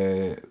like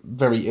a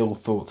very ill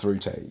thought through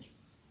take.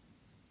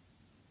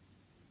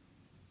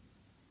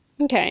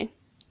 Okay.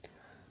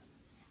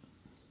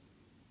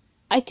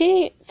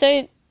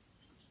 So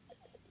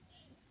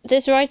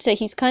this writer,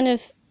 he's kind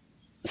of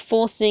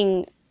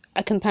forcing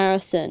a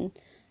comparison,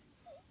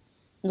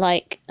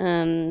 like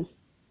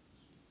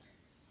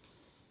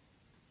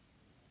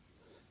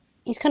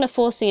he's kind of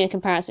forcing a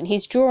comparison.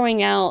 He's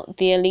drawing out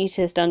the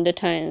elitist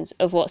undertones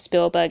of what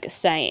Spielberg is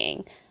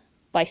saying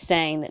by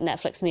saying that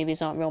Netflix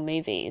movies aren't real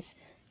movies,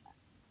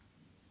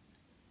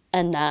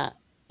 and that,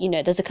 you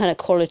know, there's a kind of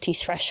quality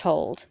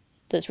threshold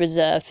that's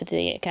reserved for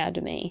the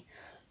Academy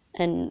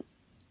and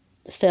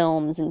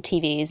films and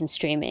TVs and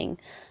streaming.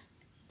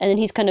 And then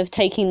he's kind of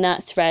taking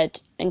that thread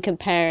and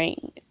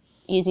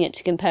using it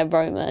to compare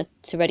Roma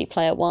to Ready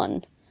Player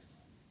One,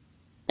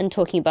 and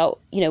talking about,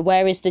 you know,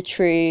 where is the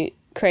true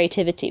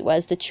creativity?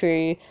 Where's the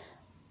true,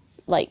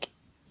 like,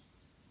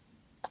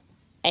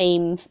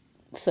 aim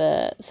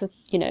for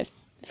you know,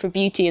 for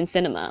beauty in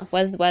cinema?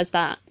 Where's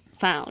that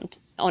found?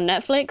 On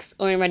Netflix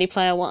or in Ready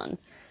Player One?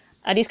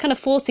 And he's kind of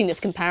forcing this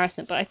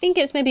comparison, but I think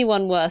it's maybe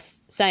one worth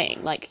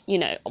saying. Like, you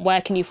know,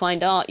 where can you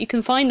find art? You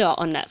can find art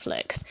on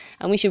Netflix,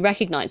 and we should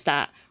recognise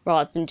that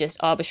rather than just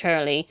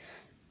arbitrarily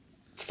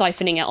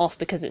siphoning it off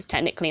because it's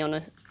technically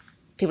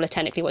people are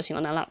technically watching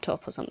on their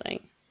laptop or something.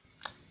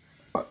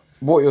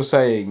 What you're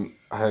saying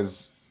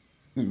has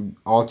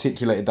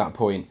articulated that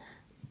point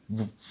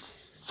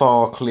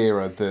far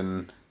clearer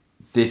than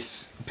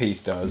this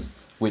piece does,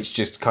 which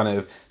just kind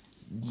of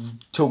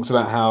talks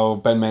about how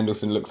Ben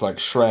Mendelsohn looks like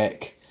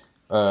Shrek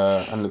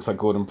and looks like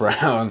Gordon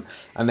Brown,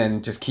 and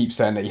then just keeps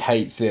saying that he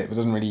hates it, but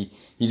doesn't really.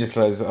 He just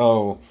says,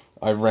 "Oh,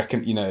 I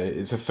reckon, you know,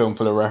 it's a film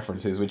full of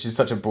references," which is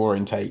such a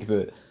boring take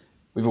that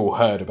we've all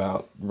heard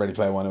about Ready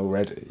Player One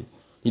already.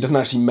 He doesn't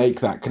actually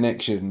make that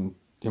connection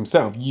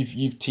himself.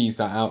 You've teased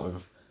that out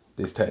of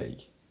this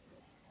take.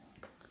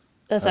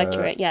 That's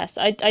accurate. Yes,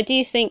 I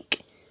do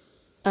think.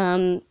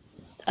 I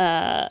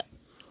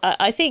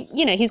think,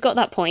 you know, he's got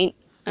that point,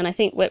 and I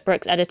think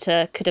Whitbrook's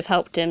editor could have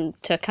helped him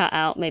to cut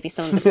out maybe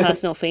some of his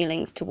personal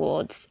feelings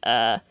towards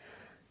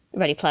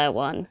Ready Player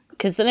One,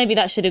 because maybe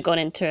that should have gone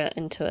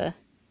into a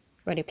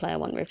Ready Player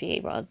One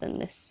review rather than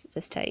this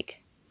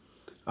take.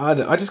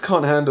 I just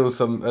can't handle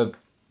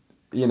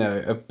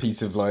a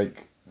piece of,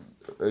 like,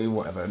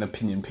 whatever, an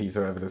opinion piece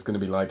or whatever that's going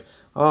to be like,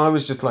 oh, I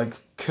was just like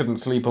couldn't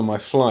sleep on my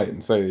flight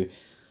and so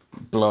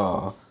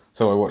blah,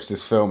 so I watched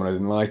this film and I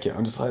didn't like it.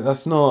 I'm just like,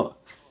 that's not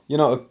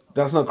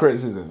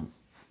criticism.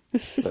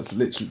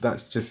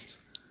 that's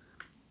just,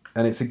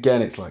 and it's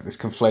like this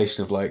conflation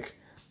of like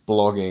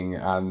blogging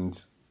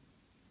and,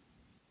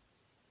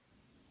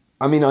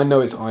 I mean, I know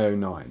it's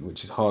IO9,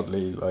 which is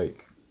hardly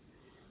like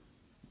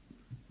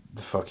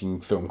the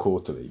fucking Film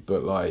Quarterly,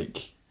 but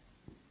like,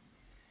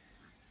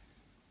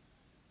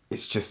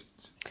 it's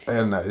just, I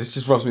don't know, it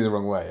just rubs me the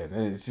wrong way.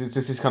 And it's just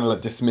this kind of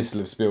like dismissal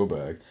of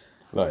Spielberg.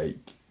 Like,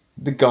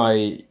 the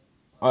guy,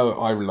 I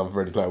love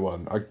Ready Player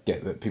One. I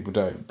get that people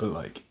don't, but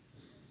like,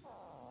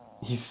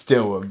 he's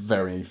still a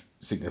very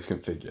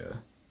significant figure.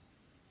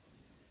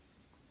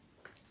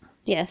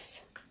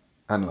 Yes.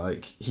 And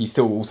like, he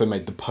still also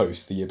made The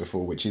Post the year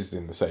before, which is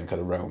in the same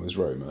kind of realm as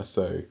Roma,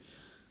 so.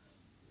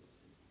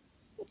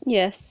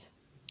 Yes.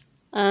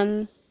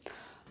 I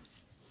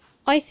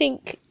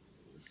think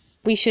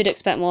we should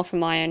expect more from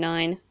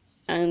IO9,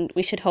 and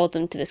we should hold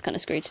them to this kind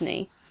of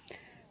scrutiny.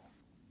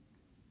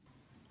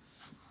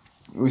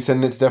 We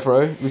send it to Death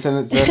Row? We send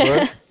it to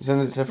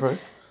Death Row?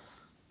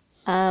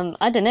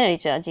 I don't know,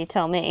 Judge, you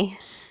tell me.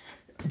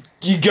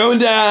 You're going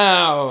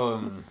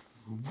down!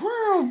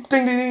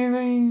 Ding, ding, ding,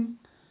 ding.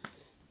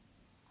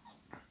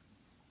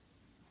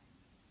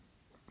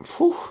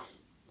 Whew.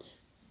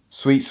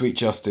 Sweet, sweet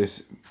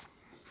justice.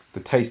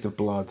 The taste of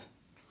blood.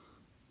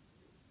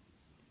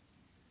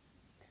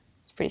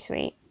 It's pretty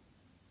sweet.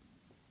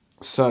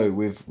 So,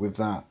 with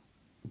that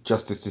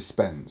justice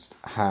dispensed,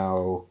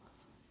 how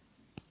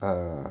do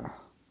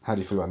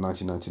you feel about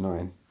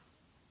 1999?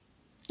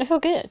 I feel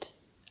good.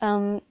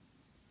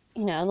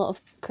 You know, a lot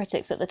of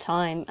critics at the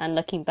time and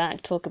looking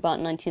back talk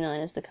about 99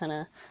 as the kind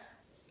of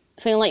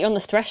feeling like you're on the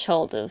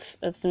threshold of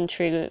some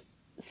true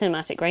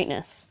cinematic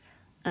greatness,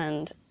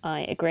 and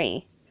I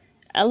agree.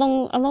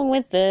 Along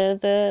with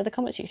the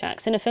commentary track,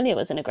 Cinephilia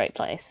was in a great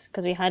place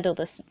because we had all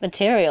this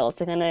material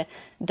to kind of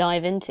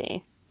dive into,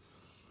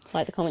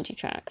 like the commentary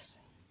tracks.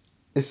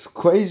 It's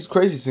crazy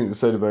to think that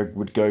Soderbergh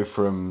would go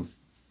from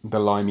The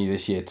Limey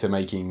this year to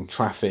making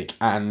Traffic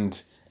and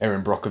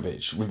Erin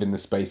Brockovich within the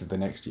space of the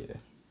next year.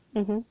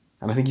 Mm-hmm.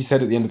 And I think he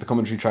said at the end of the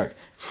commentary track,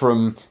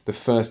 from the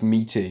first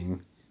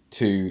meeting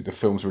to the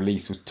film's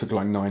release took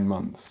like 9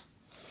 months,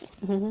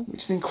 mm-hmm.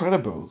 which is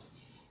incredible.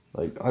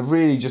 Like, I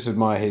really just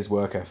admire his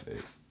work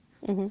ethic.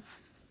 Mm-hmm.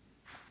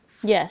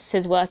 Yes,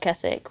 his work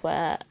ethic,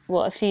 where,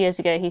 a few years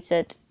ago he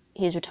said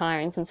he's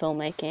retiring from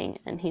filmmaking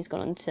and he's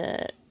gone on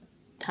to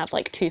have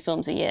like 2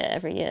 films a year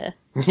every year.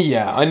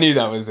 Yeah, I knew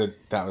that was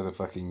a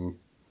fucking,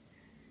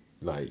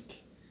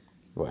 like,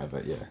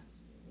 whatever, yeah.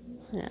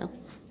 Yeah.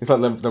 It's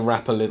like the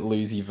rapper Lil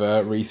Uzi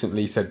Vert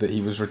recently said that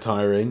he was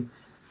retiring.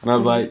 And I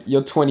was like,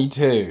 you're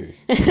 22.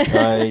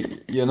 Like,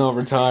 you're not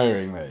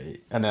retiring,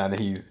 mate. And then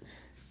he's,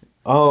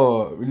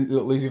 oh,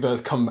 Lil Uzi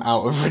Vert's come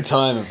out of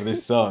retirement for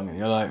this song. And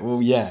you're like,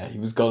 well, yeah, he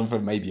was gone for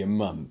maybe a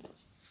month.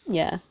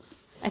 Yeah.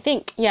 I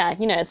think, yeah,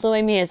 it's the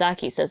way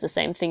Miyazaki says the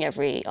same thing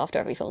after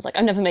every film. It's like,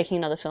 I'm never making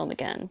another film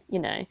again,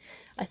 I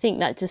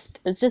think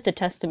it's just a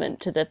testament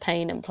to the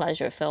pain and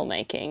pleasure of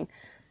filmmaking,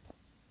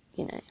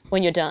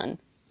 when you're done,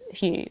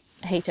 if you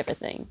hate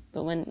everything.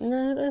 But when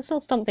there's still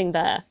something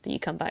there that you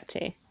come back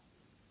to. Do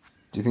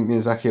you think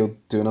Miyazaki will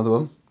do another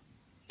one?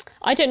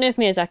 I don't know if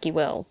Miyazaki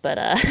will, but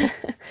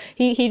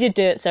he did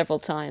do it several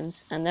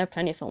times, and there are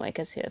plenty of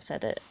filmmakers who have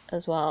said it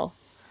as well.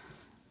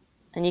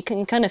 And you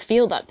can kind of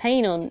feel that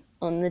pain on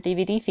the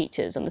DVD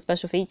features, on the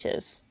special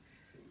features.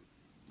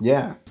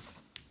 Yeah.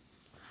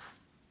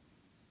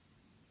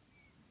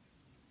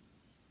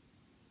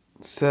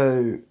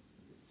 So,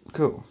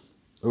 cool.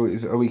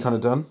 Are we kind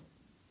of done?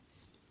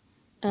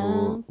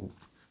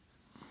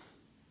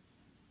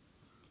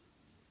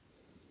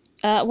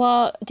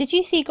 Well, did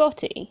you see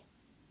Gotti?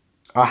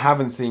 I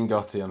haven't seen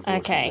Gotti,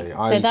 Okay,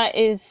 unfortunately. so that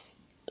is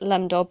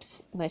Lem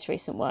Dobbs' most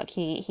recent work.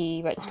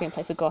 He wrote the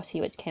screenplay for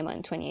Gotti, which came out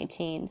in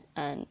 2018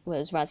 and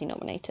was Razzie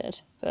nominated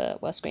for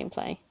Worst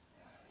Screenplay.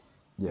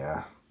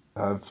 Yeah.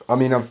 I've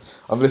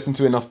listened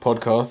to enough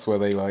podcasts where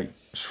they like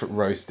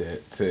roast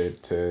it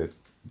to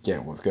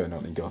get what's going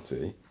on in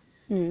Gotti.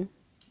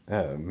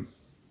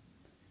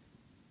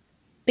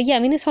 But yeah,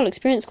 this whole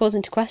experience calls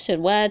into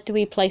question, where do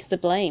we place the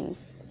blame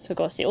for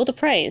Gotti, or the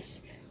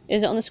praise?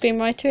 Is it on the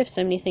screenwriter if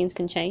so many things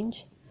can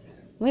change?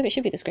 Maybe it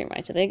should be the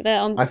screenwriter.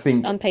 They're I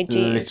think unpaid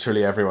genius.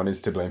 Literally everyone is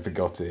to blame for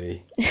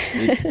Gotti.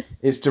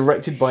 It's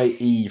directed by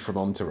E from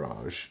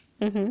Entourage.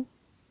 Mm-hmm.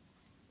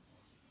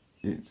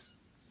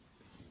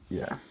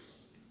 Yeah.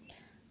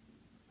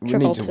 We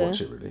need to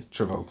watch it, really.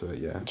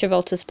 Travolta, yeah.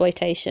 Travolta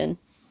exploitation,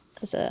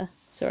 as I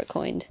saw it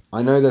coined.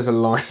 I know there's a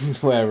line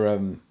where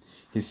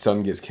his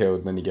son gets killed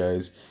and then he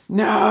goes,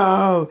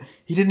 "No!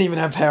 He didn't even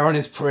have hair on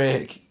his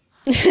prick."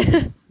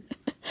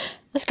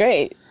 That's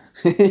great.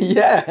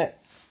 Yeah.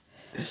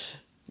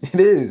 It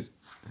is.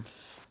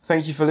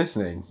 Thank you for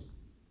listening.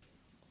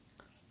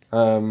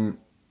 Yeah,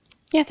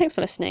 thanks for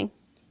listening.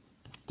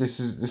 This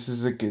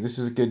is a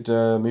good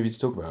movie to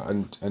talk about,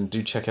 and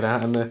do check it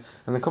out and the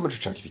commentary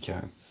track if you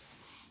can.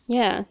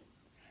 Yeah,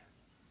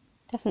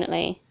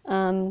 definitely.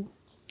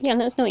 Yeah,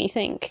 let us know what you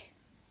think.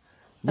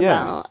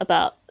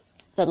 About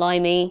the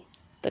Limey,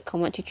 the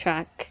commentary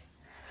tracks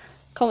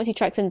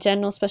in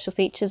general, special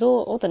features,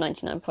 or the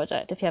 99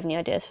 Project. If you have any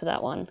ideas for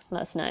that one,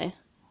 let us know.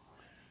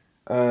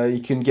 You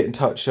can get in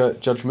touch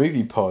at Judge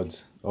Movie Pod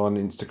on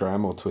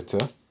Instagram or Twitter.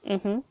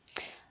 Mm-hmm.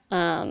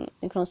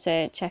 You can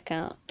also check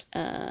out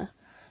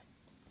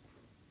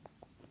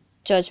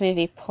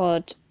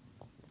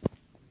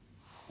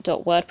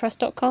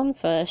judgemoviepod.wordpress.com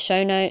for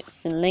show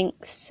notes and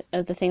links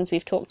of the things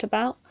we've talked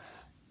about.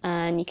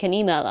 And you can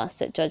email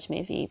us at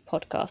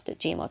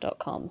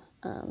judgemoviepodcast@gmail.com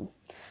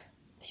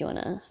if you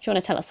wanna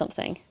tell us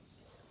something.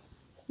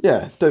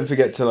 Yeah, don't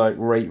forget to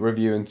rate,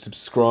 review, and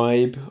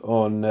subscribe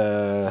on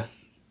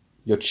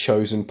your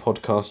chosen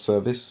podcast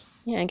service.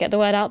 Yeah, and get the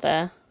word out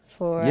there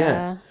for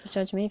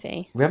Judge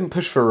Movie. We haven't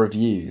pushed for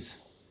reviews.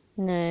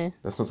 No.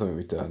 That's not something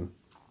we've done.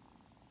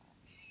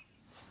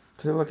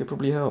 I feel like it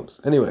probably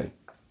helps. Anyway.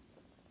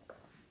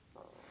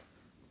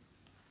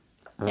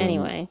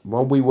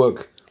 While we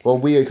work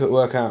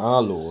out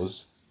our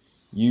laws,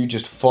 you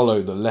just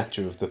follow the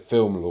letter of the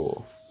film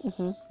law.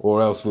 Mm-hmm.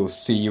 Or else we'll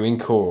see you in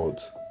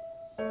court.